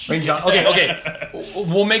 Rain John. Okay.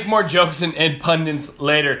 We'll make more jokes and pundits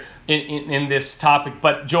later in this topic,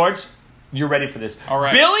 but George, you're ready for this. All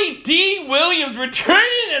right. Billy D. Williams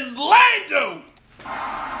returning as Lando.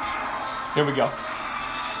 Here we go.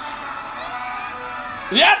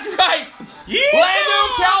 That's right. Yeah.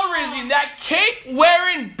 Lando Calrissian, that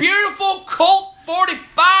cape-wearing, beautiful Colt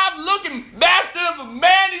 45 looking bastard of a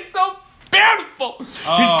man. He's so beautiful.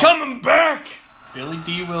 He's coming back. Billy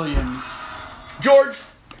D. Williams. George,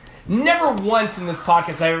 never once in this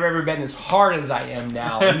podcast have I ever been as hard as I am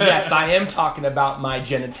now. And yes, I am talking about my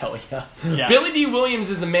genitalia. Yeah. Billy D. Williams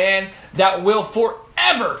is a man that will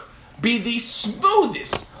forever be the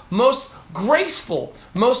smoothest, most graceful,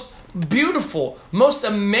 most beautiful, most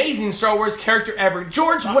amazing Star Wars character ever.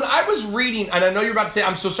 George, when I was reading, and I know you're about to say,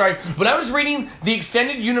 I'm so sorry, when I was reading the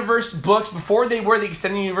Extended Universe books before they were the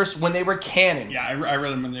Extended Universe, when they were canon. Yeah, I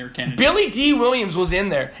read them when they were canon. Billy D. Williams was in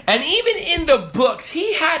there. And even in the books,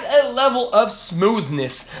 he had a level of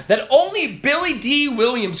smoothness that only Billy D.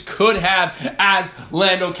 Williams could have as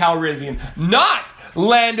Lando Calrissian. Not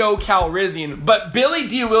Lando Calrissian, but Billy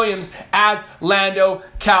D. Williams as Lando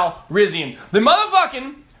Calrissian. The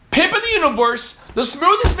motherfucking pimp of the universe, the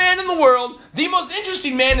smoothest man in the world, the most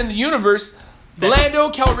interesting man in the universe, Lando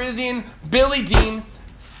Calrissian, Billy D.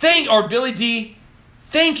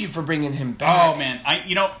 Thank you for bringing him back. Oh man,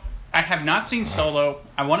 I have not seen Solo.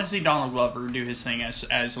 I want to see Donald Glover do his thing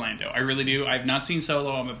as Lando. I really do. I have not seen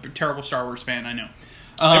Solo. I'm a terrible Star Wars fan. I know.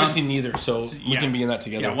 I haven't seen neither, so we can be in that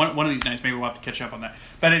together. Yeah, one of these nights, maybe we'll have to catch up on that.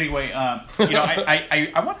 But anyway,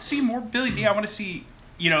 I want to see more Billy D. I want to see.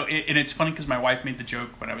 And it's funny because my wife made the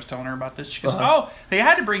joke when I was telling her about this. She goes, "Oh, they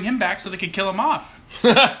had to bring him back so they could kill him off."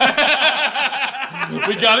 We got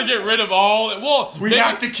to get rid of all. Well, we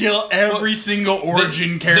have to kill every single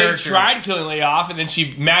origin character. They tried killing Leia off, and then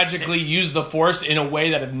she magically used the Force in a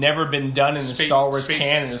way that had never been done in the Star Wars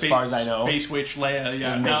canon, as far as I know. Space Witch Leia,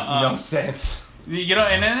 yeah, no sense. And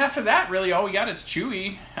then after that, really, all we got is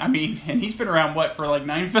Chewie. I mean, and he's been around, for like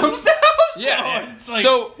 9 films now? Yeah. It's like...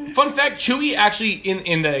 So, fun fact, Chewie actually,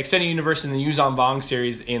 in the Extended Universe, in the Yuzhan Vong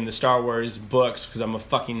series, in the Star Wars books, because I'm a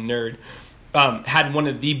fucking nerd, had one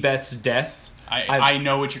of the best deaths. I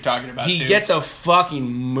know what you're talking about, He gets a fucking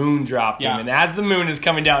moon dropped him, and as the moon is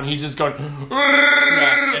coming down, he's just going...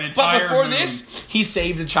 But before this, he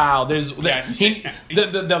saved a child.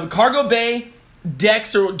 The cargo bay...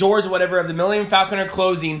 decks or doors or whatever of the Millennium Falcon are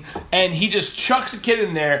closing, and he just chucks a kid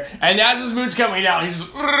in there, and as his moon's coming down, he's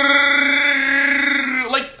just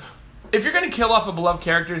like, if you're gonna kill off a beloved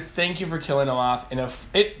character, thank you for killing him off. And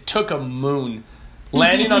it took a moon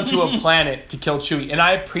landing onto a planet to kill Chewie, and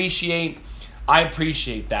I appreciate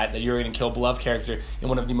that you're gonna kill a beloved character in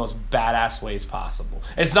one of the most badass ways possible.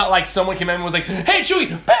 It's not like someone came in and was like, "Hey Chewie,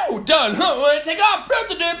 boom, done, take off."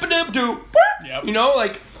 Yep.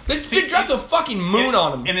 They dropped a fucking moon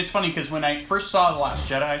on him. And it's funny because when I first saw The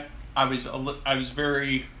Last Jedi, I was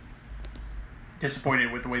very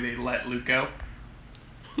disappointed with the way they let Luke go.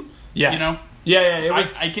 Yeah. Yeah. It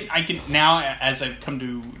was. I can now, as I've come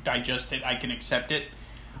to digest it, I can accept it.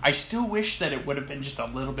 I still wish that it would have been just a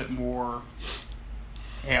little bit more.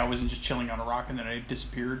 Hey, I wasn't just chilling on a rock and then I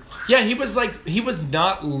disappeared. Yeah, he was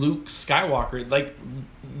not Luke Skywalker. Like,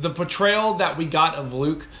 the portrayal that we got of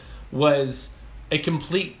Luke was a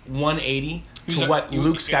complete 180 to what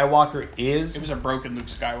Luke Skywalker is. It was a broken Luke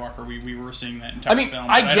Skywalker. We were seeing that entire film.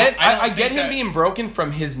 I get him being broken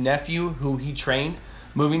from his nephew who he trained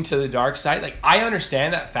moving to the dark side. Like, I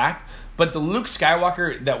understand that fact, but the Luke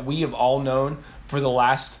Skywalker that we have all known for the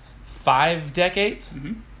last 5 decades,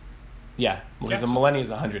 yeah, because the millennia is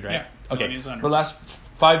 100, right? Yeah, okay, 100. for the last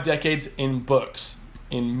 5 decades in books,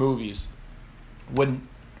 in movies, would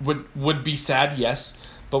be sad, yes,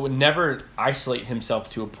 but would never isolate himself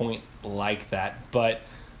to a point like that. But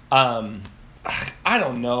I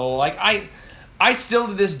don't know. Like, I still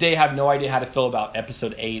to this day have no idea how to feel about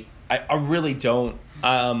Episode 8. I really don't.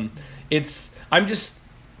 I'm just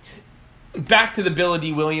back to the Billy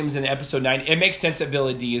D. Williams in Episode 9. It makes sense that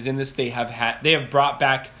Billy D. is in this. They have brought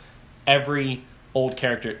back every old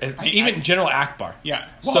character, even General Akbar. Yeah.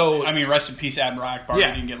 Well, I mean, rest in peace, Admiral Akbar.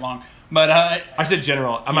 Yeah. We didn't get long. But I said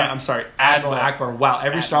General. I'm sorry, Admiral Akbar. Wow,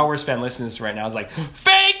 every Star Wars fan listening to this right now is like,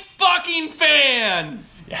 fake fucking fan.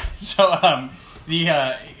 Yeah. So again,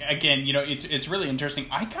 it's really interesting.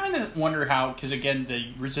 I kind of wonder how, because again, the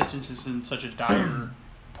Resistance is in such a dire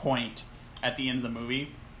point at the end of the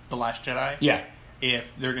movie, The Last Jedi. Yeah.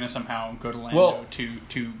 If they're going to somehow go to Lando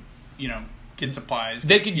to get supplies.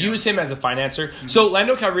 They could use him as a financer. Mm-hmm. So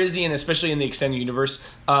Lando Calrissian, especially in the extended universe,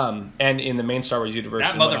 and in the main Star Wars universe,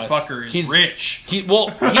 that motherfucker is rich. He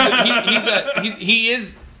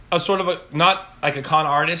is a sort of not like a con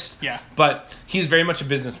artist. Yeah. But he's very much a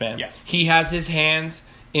businessman. Yeah. He has his hands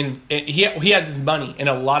in he has his money in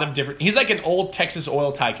a lot of different. He's like an old Texas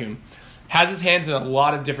oil tycoon. has his hands in a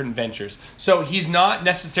lot of different ventures. So he's not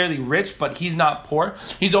necessarily rich, but he's not poor.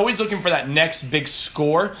 He's always looking for that next big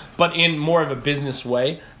score, but in more of a business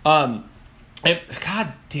way. And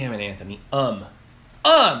God damn it, Anthony.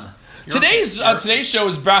 Today's show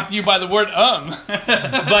is brought to you by the word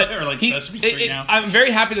but or like Sesame Street now. I'm very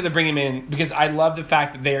happy that they bring him in because I love the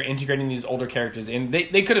fact that they are integrating these older characters in.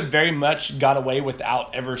 They could have very much got away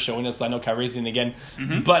without ever showing us Lando Calrissian again.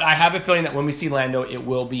 Mm-hmm. But I have a feeling that when we see Lando, it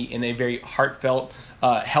will be in a very heartfelt,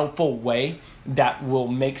 helpful way that will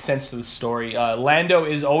make sense to the story. Lando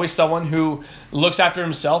is always someone who looks after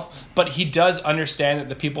himself, but he does understand that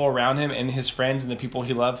the people around him and his friends and the people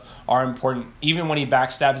he loves are important, even when he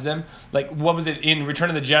backstabs them. Like, what was it in Return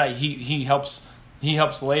of the Jedi? He helps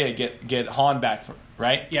Leia get Han back,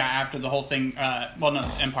 right? Yeah, after the whole thing. Well, no,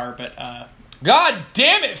 it's Empire, but God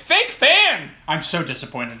damn it, fake fan! I'm so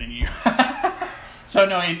disappointed in you. So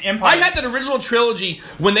no, in Empire, I had that original trilogy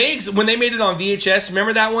when they made it on VHS.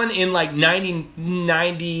 Remember that one in like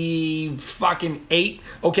 1998?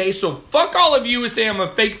 Okay, so fuck all of you who say I'm a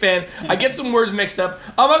fake fan. I get some words mixed up.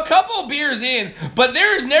 I'm a couple beers in, but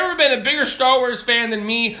there has never been a bigger Star Wars fan than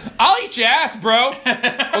me. I'll eat your ass, bro.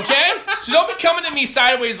 Okay, so don't be coming at me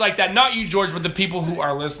sideways like that. Not you, George, but the people who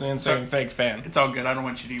are listening and saying fake fan. It's all good. I don't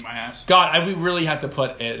want you to eat my ass. God, we really have to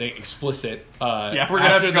put an explicit. Yeah, we're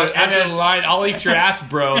gonna have to go after the line. I'll eat your ass,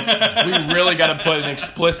 bro. We really got to put an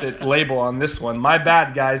explicit label on this one. My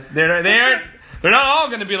bad, guys. They're not all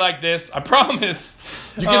going to be like this. I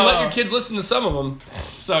promise. You can let your kids listen to some of them.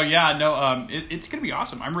 So yeah, no, it's going to be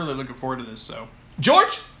awesome. I'm really looking forward to this. So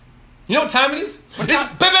George, you know what time it is? It's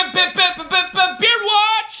Beard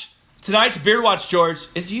Watch. Tonight's Beard Watch, George,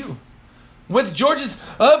 is you. With George's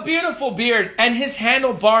beautiful beard and his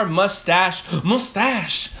handlebar mustache.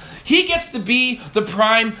 He gets to be the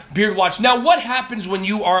prime Beard Watch. Now, what happens when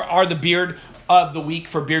you are the beard of the week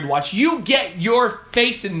for Beard Watch? You get your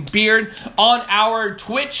face and beard on our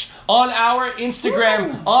Twitch, on our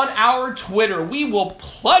Instagram, on our Twitter. We will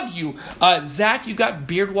plug you. Zach, you got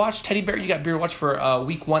Beard Watch. Teddy Bear, you got Beard Watch for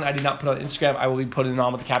week 1. I did not put it on Instagram. I will be putting it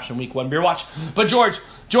on with the caption week 1 Beard Watch. But George,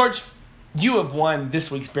 you have won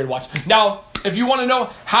this week's Beard Watch. Now, if you want to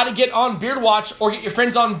know how to get on Beard Watch or get your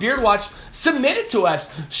friends on Beard Watch, submit it to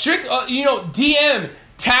us. DM,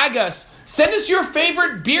 tag us. Send us your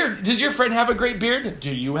favorite beard. Does your friend have a great beard?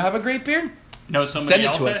 Do you have a great beard? No, somebody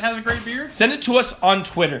else that has a great beard? Send it to us on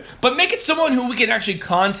Twitter. But make it someone who we can actually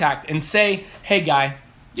contact and say, hey, guy,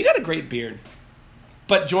 you got a great beard.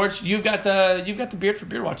 But George, you've got the beard for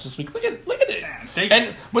Beard Watch this week. Look at it.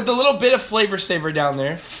 And with the little bit of flavor saver down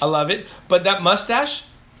there, I love it. But that mustache,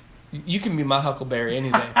 you can be my Huckleberry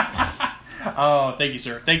any day. Oh, thank you,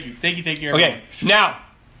 sir. Thank you, everyone. Okay, now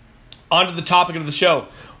on to the topic of the show.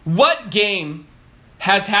 What game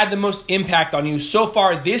has had the most impact on you so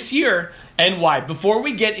far this year, and why? Before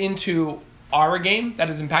we get into our game that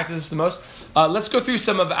has impacted us the most, let's go through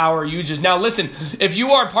some of our users. Now, listen, if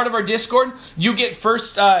you are part of our Discord, you get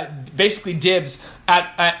first, basically dibs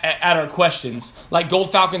at our questions. Like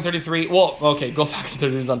Gold Falcon 33. Well, okay, Gold Falcon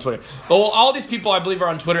 33 is on Twitter. But all these people, I believe, are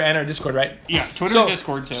on Twitter and our Discord, right? Yeah, Twitter and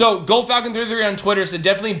Discord. So Gold Falcon 33 on Twitter. So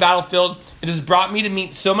definitely Battlefield. It has brought me to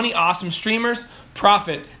meet so many awesome streamers.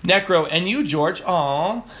 Prophet, Necro, and you, George.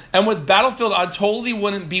 Aww. And with Battlefield, I totally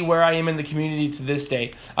wouldn't be where I am in the community to this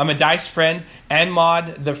day. I'm a Dice friend and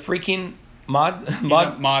mod the freaking mod for the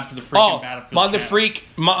freaking Battlefield.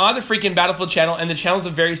 Mod the freaking Battlefield channel and the channels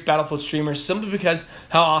of various Battlefield streamers simply because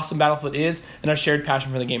how awesome Battlefield is and our shared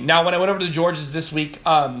passion for the game. Now, when I went over to George's this week,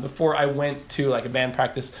 before I went to like a band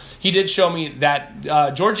practice, he did show me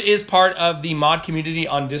that George is part of the mod community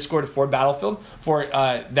on Discord for Battlefield for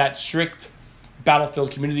that strict Battlefield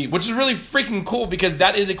community, which is really freaking cool because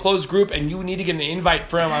that is a closed group and you need to get an invite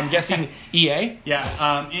from, I'm guessing, EA? Yeah,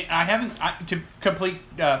 I haven't, to complete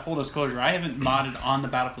full disclosure, I haven't modded on the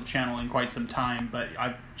Battlefield channel in quite some time, but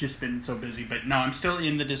I've just been so busy. But no, I'm still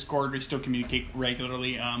in the Discord. We still communicate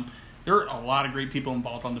regularly. There are a lot of great people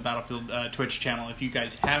involved on the Battlefield Twitch channel. If you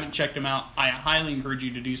guys haven't checked them out, I highly encourage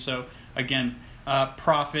you to do so. Again,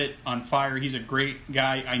 Prophet on Fire, he's a great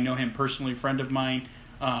guy. I know him personally, friend of mine.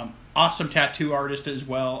 Awesome tattoo artist as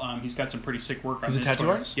well. He's got some pretty sick work on his tattoo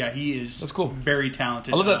artist? Yeah, he is. That's cool. Very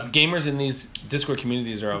talented. I love that gamers in these Discord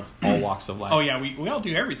communities are of all walks of life. Oh yeah, we all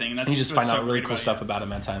do everything. And that's, you just find so out really cool stuff about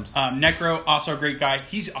him at times. Necro, also a great guy.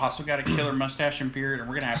 He's also got a killer mustache and beard, and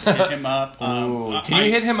we're gonna have to hit him up. Can you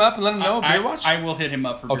hit him up and let him know Beard Watch? I will hit him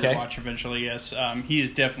up for Beard Watch eventually. Yes, he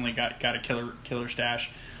has definitely got a killer stash.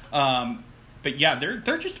 But yeah,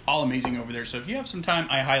 they're just all amazing over there. So if you have some time,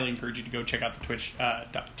 I highly encourage you to go check out the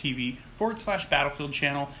twitch.tv/Battlefield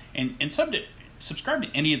channel and sub to subscribe to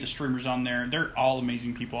any of the streamers on there. They're all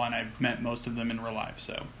amazing people, and I've met most of them in real life.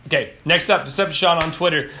 So okay, next up, Deception Sean on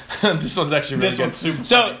Twitter. This one's actually really good. One's super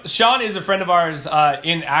so funny. Sean is a friend of ours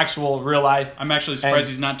in actual real life. I'm actually surprised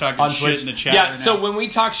he's not talking on shit Twitch. in the chat. Yeah, right so now. when we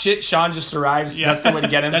talk shit, Sean just arrives. Yeah. That's the way to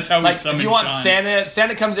get him. That's how we like summon if you want Sean.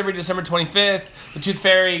 Santa comes every December 25th. The Tooth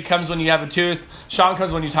Fairy comes when you have a tooth. Sean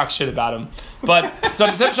comes when you talk shit about him. But so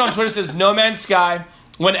Deception on Twitter says No Man's Sky.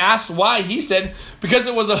 When asked why, he said, because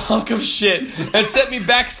it was a hunk of shit and sent me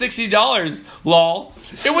back $60. Lol.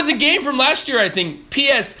 It was a game from last year, I think.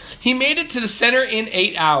 P.S. He made it to the center in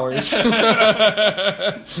 8 hours. Talk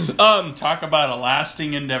about a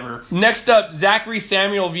lasting endeavor. Next up, Zachary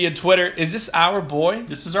Samuel via Twitter. Is this our boy?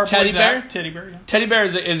 This is our Teddy boy, Bear. Zach. Teddy Bear. Yeah. Teddy Bear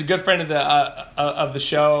is a good friend of the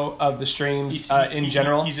show, of the streams in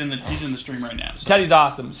general. He's in the stream right now. So. Teddy's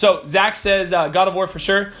awesome. So Zach says God of War for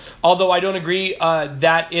sure. Although I don't agree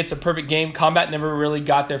that it's a perfect game. Combat never really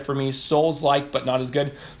got there for me. Souls-like, but not as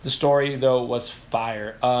good. The story though was fire.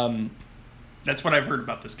 That's what I've heard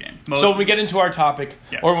about this game. So when we get into our topic,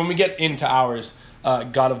 Yeah. or when we get into ours,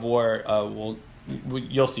 God of War,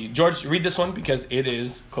 you'll see. George, read this one because it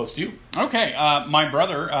is close to you. Okay, my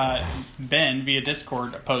brother Ben via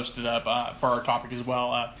Discord posted up for our topic as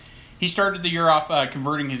well. He started the year off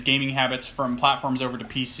converting his gaming habits from platforms over to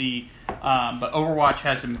PC, but Overwatch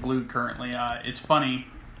has him glued currently. It's funny.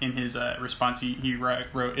 In his response, he wrote,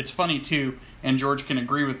 "It's funny too, and George can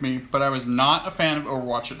agree with me, but I was not a fan of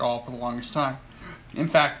Overwatch at all for the longest time. In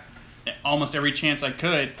fact, almost every chance I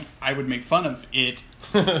could, I would make fun of it,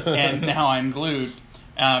 and now I'm glued."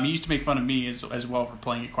 He used to make fun of me as well for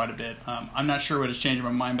playing it quite a bit. I'm not sure what has changed in my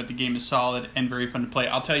mind, but the game is solid and very fun to play.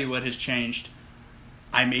 I'll tell you what has changed.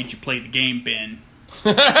 I made you play the game, Ben.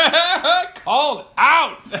 Called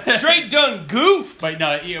out, straight done goofed. But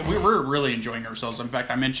no, yeah, we're really enjoying ourselves. In fact,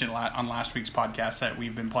 I mentioned on last week's podcast that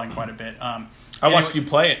we've been playing quite a bit. I watched you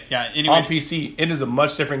play it. Yeah, anyway, on PC. It is a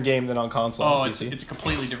much different game than on console. Oh, on it's PC. a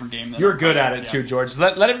completely different game. You're good at it too, George.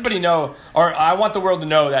 Let everybody know, or I want the world to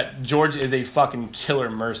know that George is a fucking killer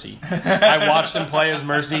Mercy. I watched him play as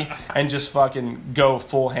Mercy and just fucking go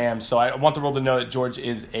full ham. So I want the world to know that George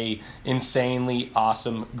is a insanely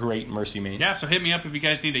awesome, great Mercy main. Yeah, so hit me up if you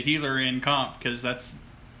guys need a healer in comp, because that's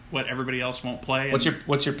what everybody else won't play. What's your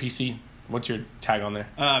PC? What's your tag on there?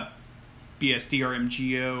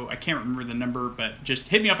 BSDRMGO. I can't remember the number, but just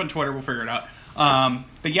hit me up on Twitter. We'll figure it out.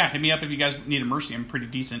 But yeah, hit me up if you guys need a Mercy. I'm pretty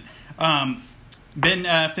decent.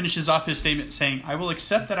 Ben finishes off his statement saying, "I will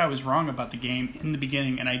accept that I was wrong about the game in the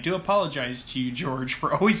beginning, and I do apologize to you, George,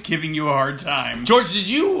 for always giving you a hard time." George,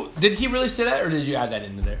 did he really say that, or did you add that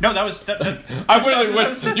into there? No, that was... I really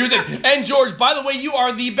wish you said, and George, by the way, you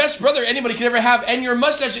are the best brother anybody could ever have, and your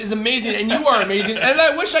mustache is amazing, and you are amazing, and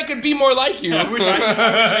I wish I could be more like you. I wish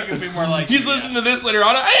I could be more like you. He's listening to this later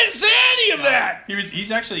on. I didn't say any of that!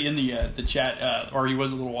 He's actually in the chat, or he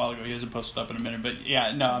was a little while ago. He hasn't posted up in a minute, but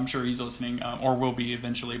yeah, no, I'm sure he's listening, or will be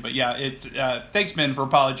eventually. But yeah, thanks, Ben, for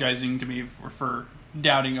apologizing to me for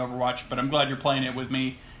doubting Overwatch, but I'm glad you're playing it with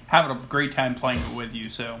me. Having a great time playing it with you,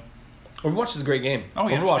 so... Overwatch is a great game. Oh,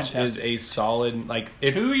 yeah, Overwatch is a solid,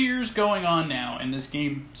 it's... 2 years going on now, and this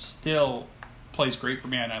game still plays great for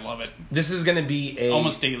me, and I love it. This is going to be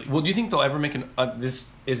almost daily. Well, do you think they'll ever make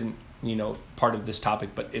this isn't, part of this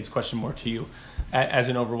topic, but it's a question more to you as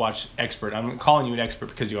an Overwatch expert. I'm calling you an expert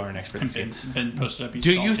because you are an expert. It's been posted up.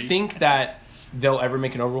 Do you think that they'll ever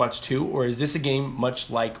make an Overwatch 2, or is this a game much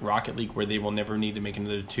like Rocket League where they will never need to make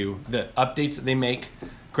another 2? The updates that they make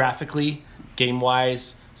graphically,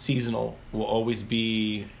 game-wise, seasonal will always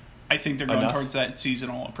be... I think they're going enough towards that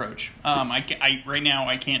seasonal approach. Right now,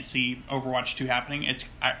 I can't see Overwatch 2 happening. It's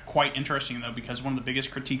quite interesting, though, because one of the biggest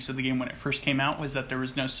critiques of the game when it first came out was that there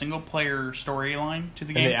was no single-player storyline to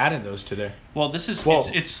the game. And they added those to there. Well, this is...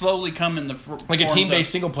 It's slowly come in the like a team-based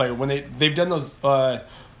single-player. When they've done those... the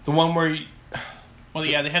one where... Well,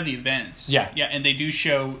 yeah, they have the events. Yeah, and they do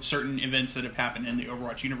show certain events that have happened in the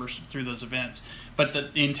Overwatch universe through those events. But the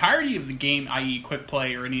entirety of the game, i.e. quick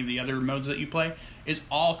play or any of the other modes that you play, is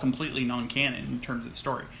all completely non-canon in terms of the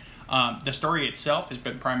story. The story itself has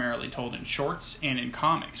been primarily told in shorts and in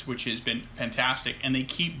comics, which has been fantastic, and they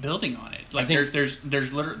keep building on it. Like there's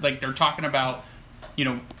literally, like, they're talking about,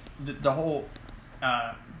 the whole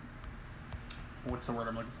what's the word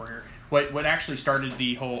I'm looking for here? What actually started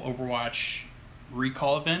the whole Overwatch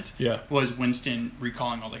recall event was Winston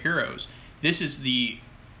recalling all the heroes. This is the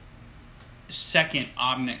second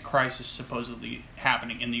Omnic Crisis supposedly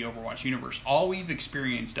happening in the Overwatch universe. All we've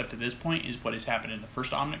experienced up to this point is what has happened in the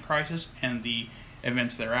first Omnic Crisis and the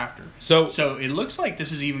events thereafter. So it looks like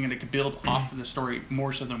this is even going to build off of the story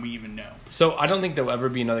more so than we even know. So I don't think there'll ever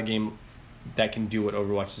be another game that can do what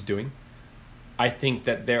Overwatch is doing. I think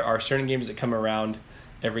that there are certain games that come around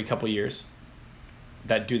every couple years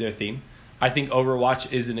that do their theme. I think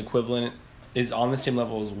Overwatch is on the same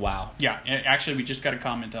level as WoW. Yeah, actually, we just got a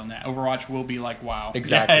comment on that. Overwatch will be like WoW.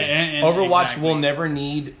 Exactly. And Overwatch will never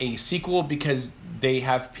need a sequel because they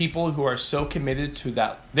have people who are so committed to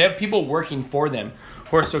that. They have people working for them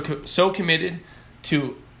who are so committed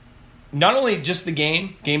to not only just the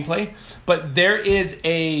gameplay, but there is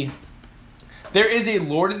a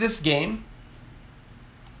lore to this game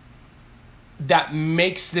that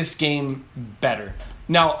makes this game better.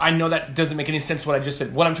 Now, I know that doesn't make any sense what I just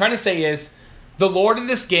said. What I'm trying to say is the lore to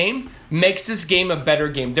this game makes this game a better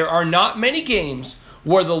game. There are not many games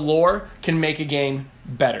where the lore can make a game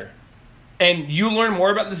better. And you learn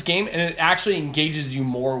more about this game, and it actually engages you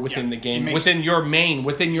more within the game, within your main,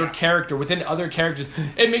 within your character, within other characters.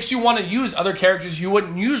 It makes you want to use other characters you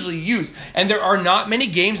wouldn't usually use. And there are not many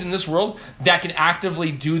games in this world that can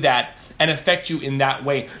actively do that and affect you in that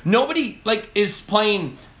way. Nobody is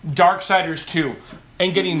playing Darksiders 2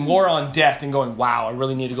 and getting War on Death and going, wow, I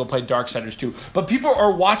really need to go play Darksiders 2. But people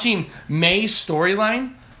are watching May's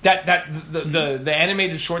storyline, the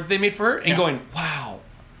animated short that they made for her, and going, wow,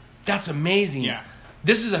 that's amazing. Yeah.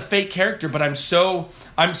 This is a fake character, but I'm so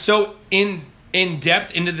in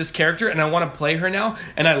depth into this character, and I want to play her now,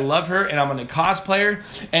 and I love her, and I'm gonna cosplay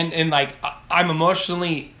her, and I'm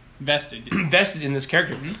emotionally invested in this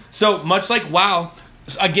character. Mm-hmm. So much like WoW,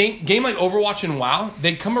 a game like Overwatch and WoW,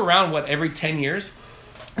 they come around every 10 years,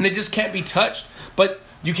 and they just can't be touched. But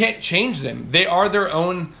you can't change them. They are their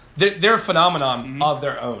own. They're a phenomenon of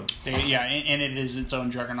their own. Yeah, and it is its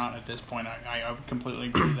own juggernaut at this point. I would completely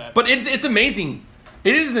agree with that. But it's amazing.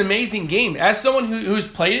 It is an amazing game. As someone who's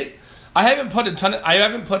played it, I haven't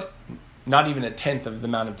put not even a tenth of the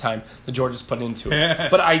amount of time that George has put into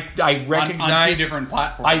it. But I recognize on 2 different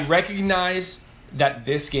platforms. I recognize that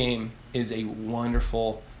this game is a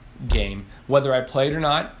wonderful game. Whether I play it or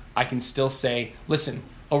not, I can still say, listen,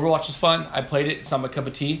 Overwatch is fun. I played it. It's not my cup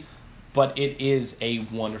of tea. But it is a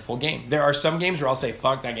wonderful game. There are some games where I'll say,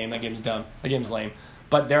 fuck that game. That game's dumb. That game's lame.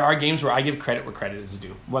 But there are games where I give credit where credit is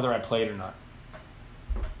due, whether I play it or not.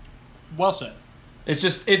 Well said. It's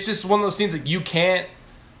just one of those things that you can't.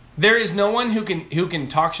 There is no one who can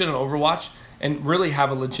talk shit on Overwatch and really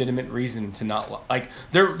have a legitimate reason to not like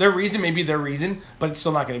their reason may be their reason, but it's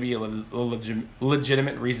still not going to be a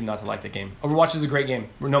legitimate reason not to like the game. Overwatch is a great game,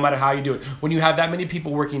 no matter how you do it. When you have that many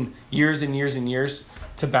people working years and years and years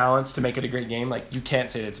to balance to make it a great game, you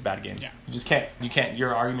can't say that it's a bad game. Yeah. You just can't. You can't.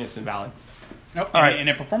 Your argument's invalid. Nope. All right. And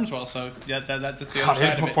it performs well, so that's the other God, side of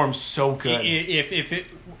it. It performs so good. If it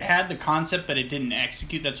had the concept but it didn't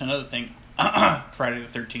execute, that's another thing. Friday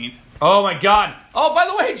the 13th. Oh my God! Oh, by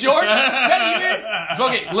the way, George, Teddy here.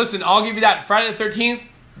 Okay, listen, I'll give you that. Friday the 13th,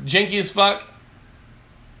 janky as fuck.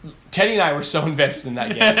 Teddy and I were so invested in that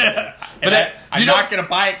game. But I'm not gonna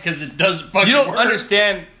buy it because it doesn't fucking You don't work.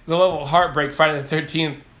 understand the level of heartbreak Friday the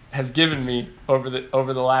 13th has given me over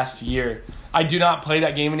the last year. I do not play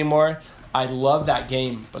that game anymore. I love that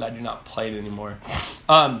game, but I do not play it anymore.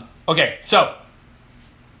 Okay, so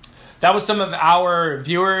that was some of our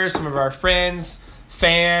viewers, some of our friends,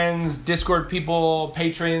 fans, Discord people,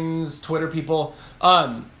 patrons, Twitter people.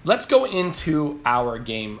 Let's go into our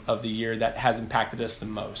game of the year that has impacted us the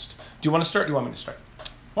most. Do you want to start or do you want me to start?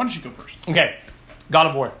 Why don't you go first? Okay, God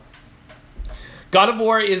of War. God of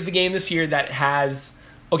War is the game this year that has...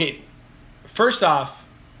 Okay, first off,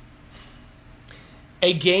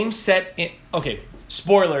 a game set in... Okay,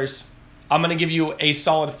 spoilers. I'm going to give you a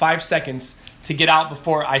solid 5 seconds to get out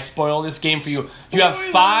before I spoil this game for you. You have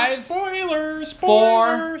 5, spoilers,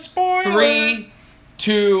 4, 3,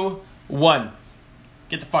 2, 1.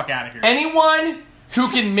 Get the fuck out of here. Anyone who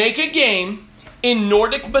can make a game in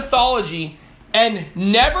Nordic mythology and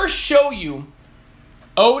never show you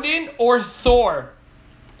Odin or Thor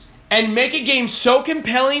and make a game so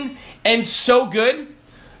compelling and so good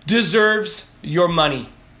deserves your money.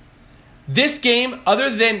 This game, other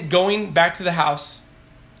than going back to the house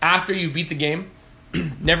after you beat the game,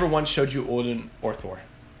 never once showed you Odin or Thor.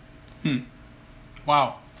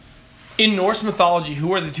 Wow. In Norse mythology,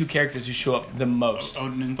 who are the 2 characters who show up the most?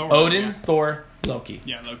 Odin and Thor. Odin, yeah. Thor, Loki.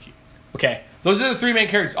 Yeah, Loki. Okay, those are the 3 main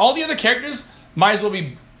characters. All the other characters might as well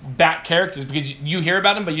be back characters because you hear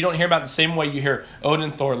about them, but you don't hear about them the same way you hear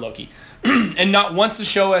Odin, Thor, Loki. And not once to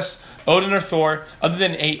show us Odin or Thor, other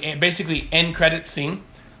than a basically end credit scene,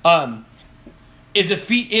 is a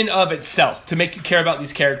feat in of itself to make you care about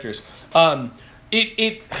these characters. God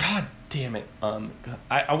damn it.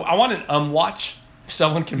 I want an watch.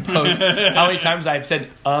 someone can post how many times I've said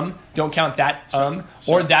don't count that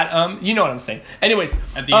or that you know what I'm saying. Anyways,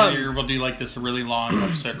 at the end of the year we'll do like this really long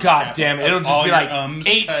episode. God damn it, it'll just be like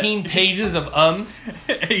 18 pages of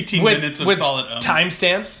 18 minutes of solid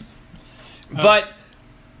timestamps. But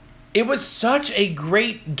it was such a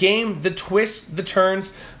great game. The twists, the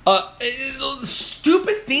turns,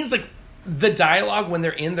 stupid things like the dialogue when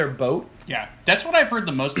they're in their boat. Yeah, that's what I've heard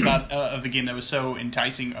the most about of the game that was so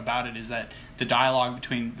enticing about it, is that the dialogue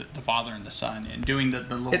between the father and the son and doing the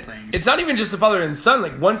little things. It's not even just the father and the son.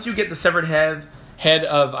 Like, once you get the severed head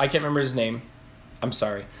of, I can't remember his name. I'm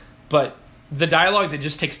sorry. But the dialogue that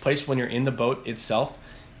just takes place when you're in the boat itself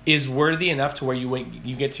is worthy enough to where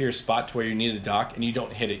you get to your spot to where you need a dock and you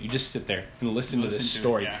don't hit it. You just sit there and listen to this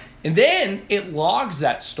story. And then it logs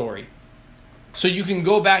that story. So you can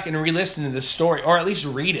go back and re-listen to this story, or at least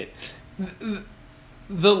read it.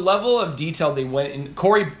 The level of detail they went in,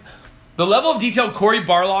 Cory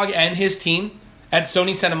Barlog and his team at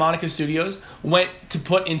Sony Santa Monica Studios went to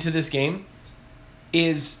put into this game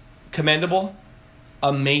is commendable,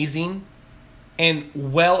 amazing, and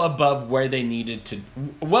well above what they needed to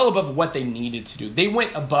do. They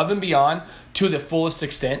went above and beyond to the fullest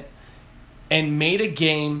extent and made a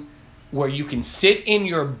game where you can sit in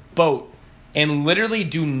your boat and literally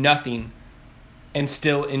do nothing and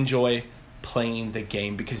still enjoy playing the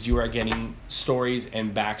game because you are getting stories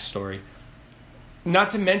and backstory.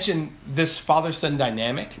 Not to mention this father-son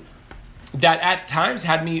dynamic that at times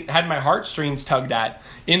had my heartstrings tugged at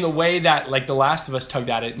in the way that like The Last of Us tugged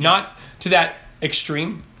at it. Not to that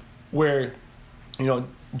extreme where,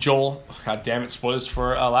 Joel, god damn it, spoilers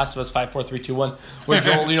for Last of Us 5, 4, 3, 2, 1, where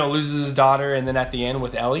Joel, loses his daughter and then at the end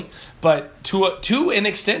with Ellie. But to an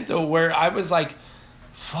extent though, where I was like,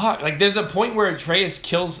 fuck, like there's a point where Atreus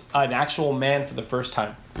kills an actual man for the first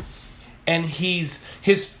time. And his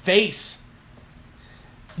face,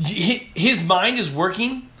 his mind is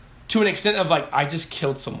working to an extent of like, I just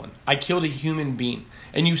killed someone. I killed a human being.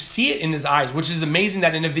 And you see it in his eyes, which is amazing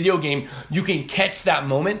that in a video game, you can catch that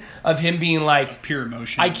moment of him being like, pure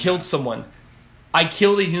emotion. I killed someone. I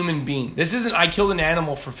killed a human being. This isn't I killed an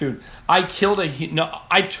animal for food. I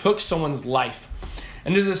took someone's life.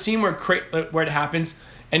 And there's a scene where it happens,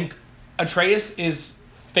 and Atreus is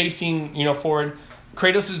facing, forward.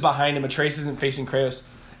 Kratos is behind him. Atreus isn't facing Kratos.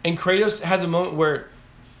 And Kratos has a moment where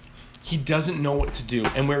he doesn't know what to do.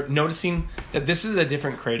 And we're noticing that this is a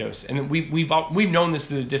different Kratos. And we've known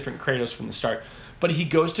this is a different Kratos from the start. But he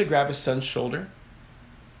goes to grab his son's shoulder,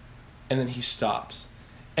 and then he stops.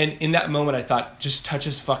 And in that moment, I thought, just touch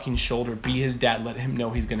his fucking shoulder, be his dad, let him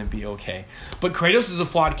know he's going to be okay. But Kratos is a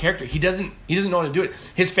flawed character. He doesn't know how to do it.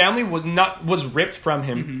 His family was ripped from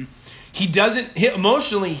him. Mm-hmm.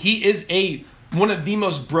 Emotionally, he is one of the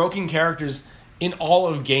most broken characters in all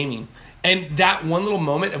of gaming. And that one little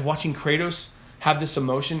moment of watching Kratos have this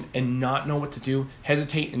emotion and not know what to do,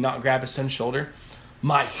 hesitate and not grab his son's shoulder,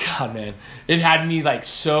 my God, man, it had me like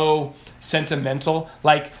so sentimental.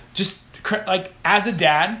 Like as a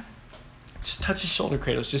dad, just touch his shoulder,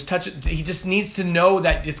 Kratos. Just touch it. He just needs to know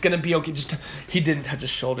that it's gonna be okay. He didn't touch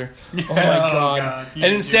his shoulder. Oh my God.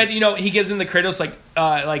 And instead, he gives him the Kratos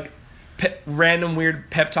random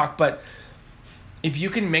weird pep talk. But if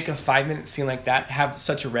you can make a 5-minute scene like that have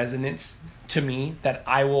such a resonance to me that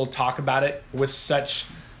I will talk about it with such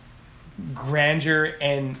grandeur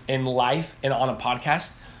and life and on a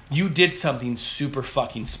podcast, you did something super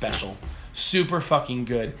fucking special, super fucking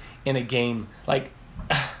good in a game. Like,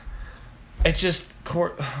 it's just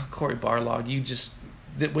Cory Barlog.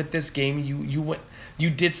 With this game, you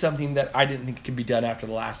did something that I didn't think could be done after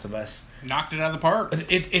The Last of Us. Knocked it out of the park.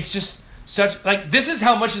 It's just such like this is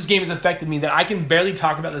how much this game has affected me that I can barely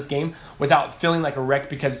talk about this game without feeling like a wreck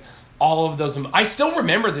because all of those. I still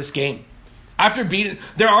remember this game after beating.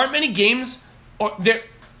 There aren't many games or there.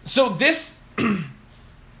 So this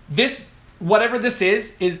whatever this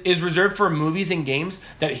is reserved for movies and games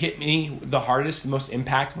that hit me the hardest, the most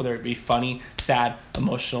impact, whether it be funny, sad,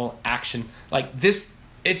 emotional, action. Like this,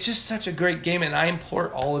 it's just such a great game, and I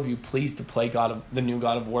implore all of you, please, to play the new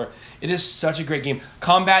God of War. It is such a great game.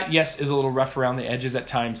 Combat, yes, is a little rough around the edges at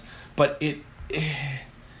times, but they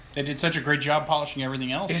did such a great job polishing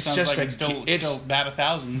everything else. It's Sounds just like it's still bat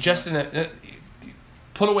 1,000. Just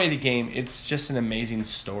put away the game. It's just an amazing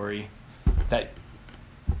story that.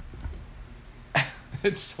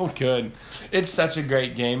 It's so good. It's such a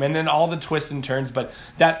great game. And then all the twists and turns, but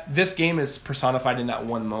this game is personified in that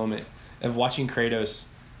one moment of watching Kratos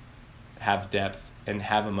have depth and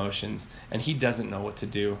have emotions, and he doesn't know what to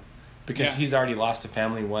do because he's already lost a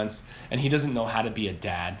family once, and he doesn't know how to be a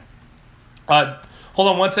dad. Hold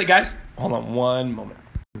on one sec, guys. Hold on one moment.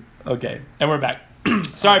 Okay, and we're back.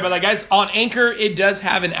 Sorry about that, guys. On Anchor, it does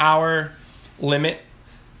have an hour limit.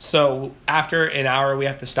 So after an hour, we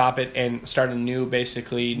have to stop it and start a new,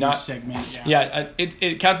 basically New segment.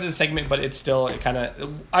 it counts as a segment, but it's still kind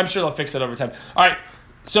of. I'm sure they'll fix it over time. All right.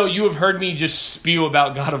 So you have heard me just spew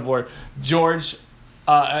about God of War, George.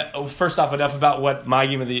 First off, enough about what my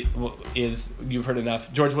game of the is. You've heard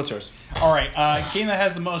enough, George. What's yours? All right, game that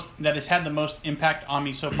has had the most impact on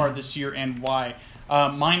me so far this year, and why?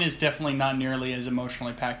 Mine is definitely not nearly as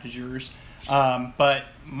emotionally packed as yours. But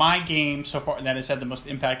my game so far that has had the most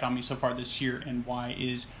impact on me so far this year, and why,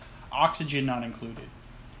 is Oxygen Not Included.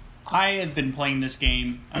 I have been playing this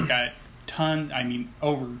game. I've got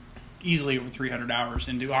easily over 300 hours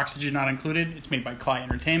into Oxygen Not Included. It's made by Klei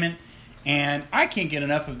Entertainment, and I can't get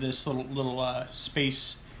enough of this little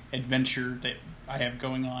space adventure that I have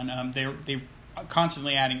going on. They're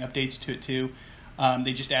constantly adding updates to it too.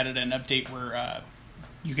 They just added an update where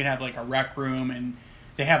you can have like a rec room, and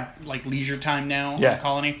they have like leisure time now in the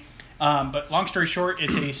colony. But long story short,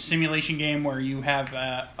 it's a simulation game where you have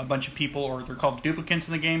a bunch of people, or they're called duplicants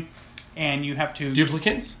in the game, and you have to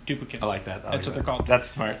Duplicants. Duplicants. I like that. That's what they're called. That's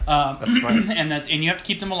smart. That's smart. And you have to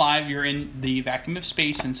keep them alive. You're in the vacuum of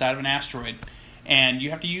space inside of an asteroid, and you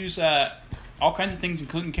have to use all kinds of things,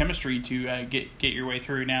 including chemistry, to get your way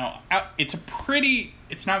through. Now, it's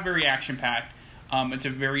not very action packed. It's a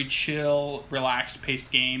very chill, relaxed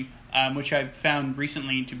paced game, which I've found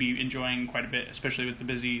recently to be enjoying quite a bit, especially with the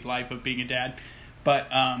busy life of being a dad.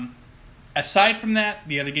 But aside from that,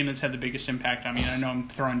 the other game that's had the biggest impact on me, and I know I'm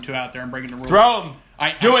throwing two out there, I'm breaking the rules. Throw them.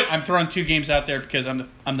 Do it. I'm throwing two games out there because I'm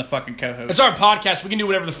the fucking co-host. It's our podcast. We can do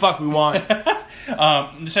whatever the fuck we want.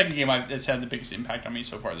 The second game that's had the biggest impact on me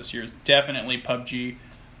so far this year is definitely PUBG.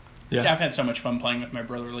 Yeah. I've had so much fun playing with my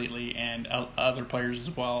brother lately, and other players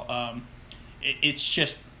as well. It's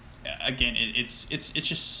just, again, it's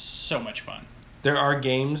just so much fun. There are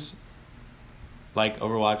games like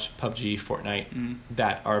Overwatch, PUBG, Fortnite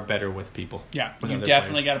that are better with people. Yeah, you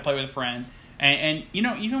definitely got to play with a friend. And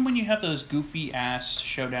even when you have those goofy ass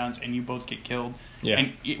showdowns and you both get killed,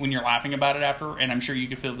 and when you're laughing about it after, and I'm sure you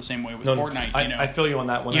could feel the same way with Fortnite. I feel you on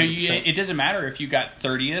that one. It doesn't matter if you got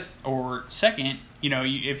 30th or second.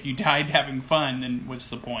 If you died having fun, then what's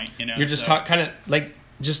the point? You're just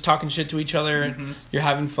just talking shit to each other. Mm-hmm. You're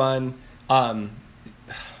having fun. Yeah,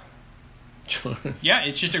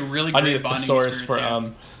 it's just a really great bonding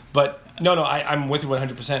experience. But no, I'm with you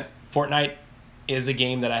 100%. Fortnite is a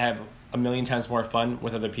game that I have a million times more fun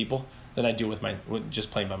with other people than I do with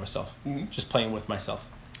just playing by myself. Mm-hmm. Just playing with myself.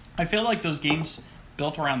 I feel like those games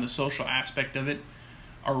built around the social aspect of it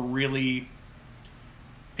are really...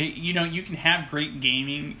 you can have great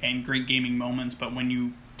gaming and great gaming moments, but when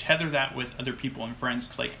you tether that with other people and friends,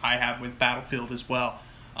 like I have with Battlefield as well,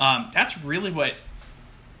 that's really what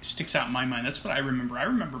sticks out in my mind. That's what I remember. I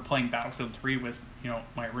remember playing Battlefield 3 with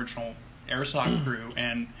my original Airsoft crew,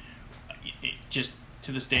 and it just,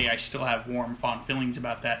 to this day, I still have warm, fond feelings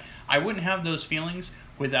about that. I wouldn't have those feelings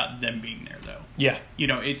without them being there, though. Yeah.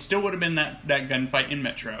 It still would have been that gunfight in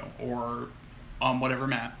Metro or on whatever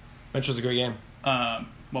map. Metro's a great game.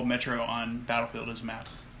 Metro on Battlefield is a map.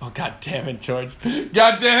 Oh, God damn it, George.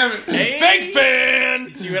 God damn it. Hey, fake fan! You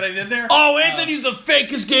see what I did there? Oh, Anthony's the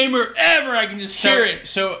fakest gamer ever. I can just hear it.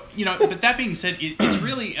 So, but that being said, it's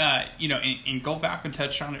really, and Gold Falcon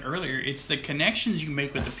touched on it earlier, it's the connections you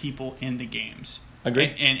make with the people in the games.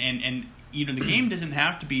 Agreed. And the game doesn't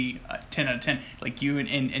have to be 10 out of 10. Like you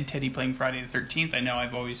and Teddy playing Friday the 13th, I know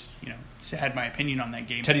I've always, had my opinion on that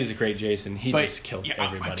game. Teddy's a great Jason. He just kills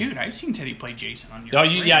everybody. Dude, I've seen Teddy play Jason on your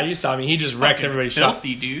stream. You saw me. He just wrecks everybody's shot.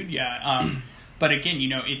 Filthy, dude. Yeah. But again,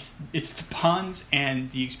 it's the puns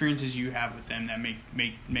and the experiences you have with them that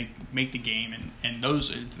make the game, and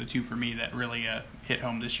those are the two for me that really hit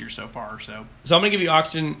home this year so far. So I'm gonna give you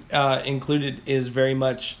Oxygen Included is very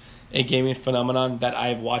much a gaming phenomenon that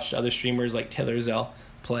I've watched other streamers like Taylor Zell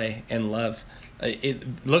play and love.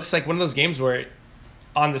 It looks like one of those games where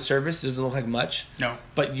on the surface it doesn't look like much. No.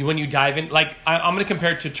 But when you dive in, like I'm going to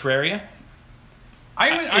compare it to Terraria.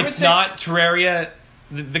 It's not Terraria.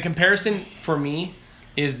 The comparison for me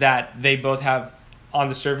is that they both have on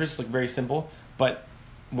the surface look very simple, but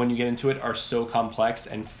when you get into it are so complex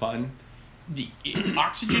and fun. The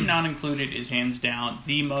Oxygen Not Included is hands down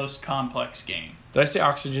the most complex game. Did I say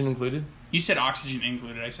Oxygen Included? You said Oxygen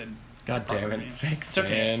Included. I said... God damn it. It's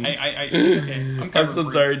okay. It's okay. I'm so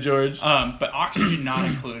sorry, George. But Oxygen Not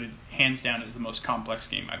Included, hands down, is the most complex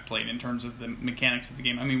game I've played in terms of the mechanics of the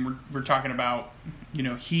game. I mean, we're talking about,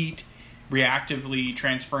 heat, reactively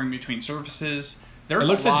transferring between surfaces. It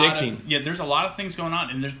looks addicting. There's a lot of things going on.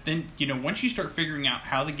 And then, once you start figuring out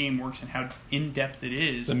how the game works and how in-depth it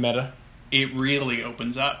is... The meta. it really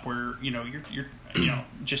opens up where, you're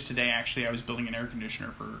just today, actually, I was building an air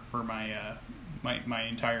conditioner for my my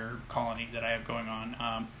entire colony that I have going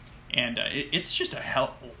on. And it's just a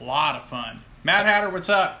lot of fun. Mad Hatter, what's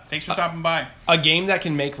up? Thanks for stopping by. A game that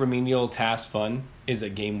can make remedial tasks fun is a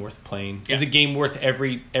game worth playing. Yeah. Is a game worth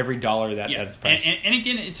every dollar that it's priced. And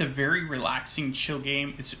again, it's a very relaxing, chill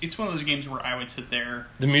game. It's one of those games where I would sit there.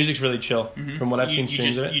 The music's really chill from what I've seen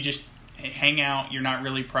streams of it. You just hang out. You're not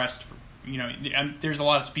really pressed. There's a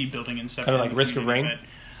lot of speed building and stuff. Kind of like Risk of Rain?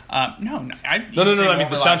 No. I mean,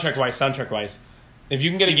 the soundtrack-wise. If you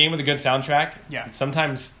can get a game with a good soundtrack,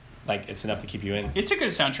 sometimes... it's enough to keep you in. It's a good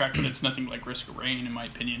soundtrack, but it's nothing like Risk of Rain, in my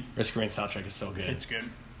opinion. Risk of Rain soundtrack is so good. It's good.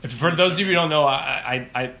 For those of you who don't know,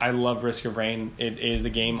 I love Risk of Rain. It is a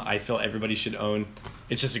game I feel everybody should own.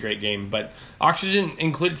 It's just a great game. But Oxygen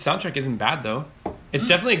included soundtrack isn't bad, though. It's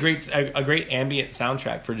definitely a great ambient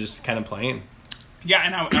soundtrack for just kind of playing. Yeah,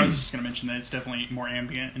 and I was just going to mention that it's definitely more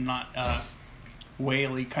ambient and not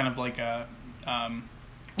waily, kind of like a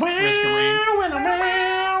Risk of Rain.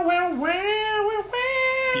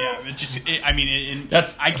 Yeah,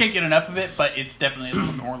 I can't get enough of it, but it's definitely a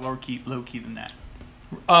little more low key than that.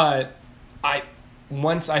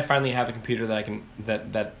 Once I finally have a computer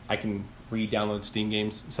that I can re-download Steam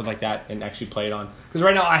games and stuff like that and actually play it on, because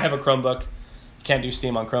right now I have a Chromebook. You can't do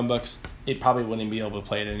Steam on Chromebooks. It probably wouldn't be able to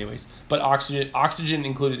play it anyways. But Oxygen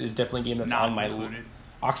included is definitely a game that's not on my included.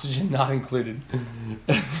 Oxygen not included.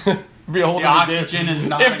 The Oxygen is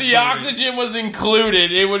not included. If the Oxygen was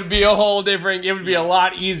included, it would be a whole different... It would be a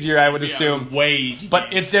lot easier, I would assume. Way easier.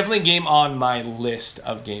 But it's definitely a game on my list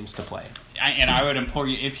of games to play. And I would implore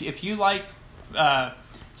you, if you like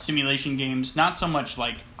simulation games, not so much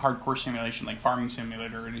like hardcore simulation like Farming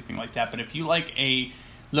Simulator or anything like that, but if you like a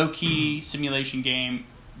low-key simulation game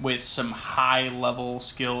with some high-level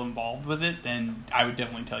skill involved with it, then I would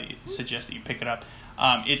definitely suggest that you pick it up.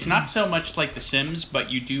 It's not so much like The Sims, but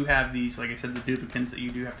you do have these, like I said, the duplicants that you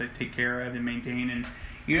do have to take care of and maintain, and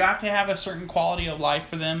you have to have a certain quality of life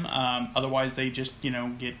for them. Otherwise, they just,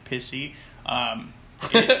 get pissy.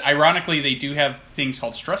 Ironically, they do have things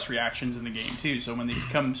called stress reactions in the game, too. So when they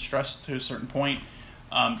become stressed to a certain point,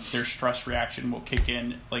 their stress reaction will kick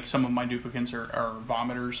in. Like some of my duplicants are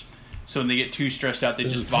vomiters. So when they get too stressed out, they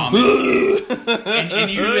just vomit. and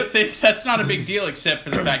you would think that's not a big deal, except for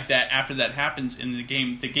the fact that after that happens in the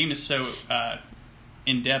game is so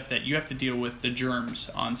in-depth that you have to deal with the germs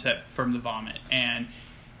on set from the vomit. And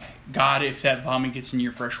God, if that vomit gets in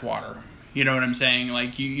your fresh water. You know what I'm saying?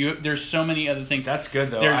 Like, there's so many other things. That's good,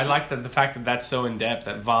 though. I like the fact that that's so in-depth,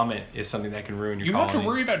 that vomit is something that can ruin your colony. You have to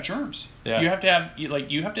worry about germs. Yeah. You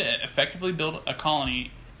have to effectively build a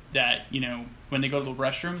colony that, when they go to the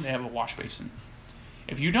restroom, they have a wash basin.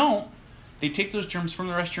 If you don't, they take those germs from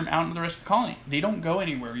the restroom out into the rest of the colony. They don't go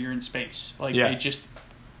anywhere. You're in space. They just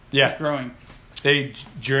keep growing. They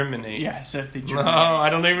germinate. Yeah, so they germinate. No, I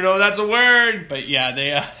don't even know if that's a word. But yeah,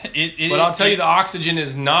 they. But I'll tell you, the Oxygen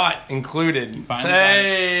is not included. You finally got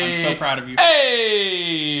it. I'm so proud of you.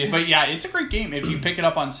 Hey! But yeah, it's a great game. If you pick it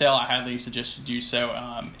up on sale, I highly suggest you do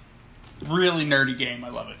so. Really nerdy game. I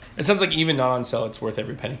love it. It sounds like even not on sale, it's worth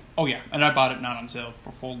every penny. Oh yeah, and I bought it not on sale.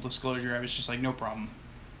 For full disclosure, I was just like, no problem.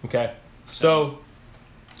 Okay, so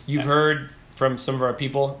you've heard from some of our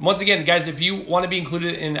people. Once again, guys, if you want to be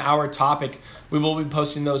included in our topic, we will be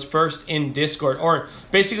posting those first in Discord. Or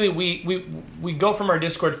basically, we go from our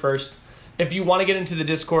Discord first. If you want to get into the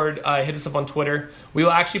Discord, hit us up on Twitter. We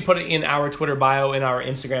will actually put it in our Twitter bio, in our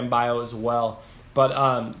Instagram bio as well.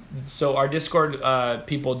 But so our Discord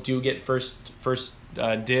people do get first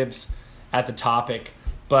dibs at the topic.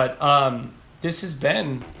 But this has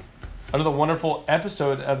been another wonderful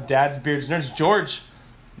episode of Dad's Beards Nerds. George,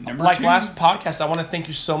 like last podcast, I want to thank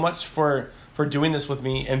you so much for doing this with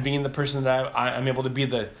me and being the person that I'm able to be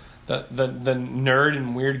the nerd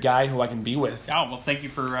and weird guy who I can be with. Oh, well, thank you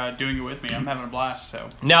for doing it with me. I'm having a blast. So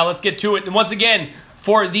now let's get to it. And once again,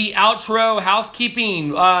 for the outro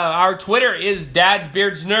housekeeping, our Twitter is Dad's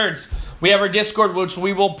Beards Nerds. We have our Discord, which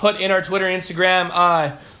we will put in our Twitter and Instagram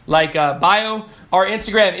bio. Our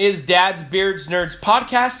Instagram is Dad's Beards Nerds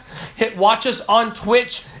Podcast. Watch us on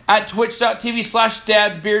Twitch at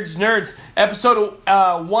twitch.tv/Dad's Beards Nerds. Episode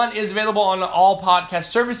 1 is available on all podcast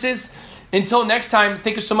services. Until next time,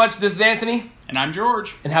 thank you so much. This is Anthony. And I'm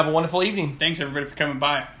George. And have a wonderful evening. Thanks, everybody, for coming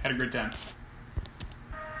by. Had a great time.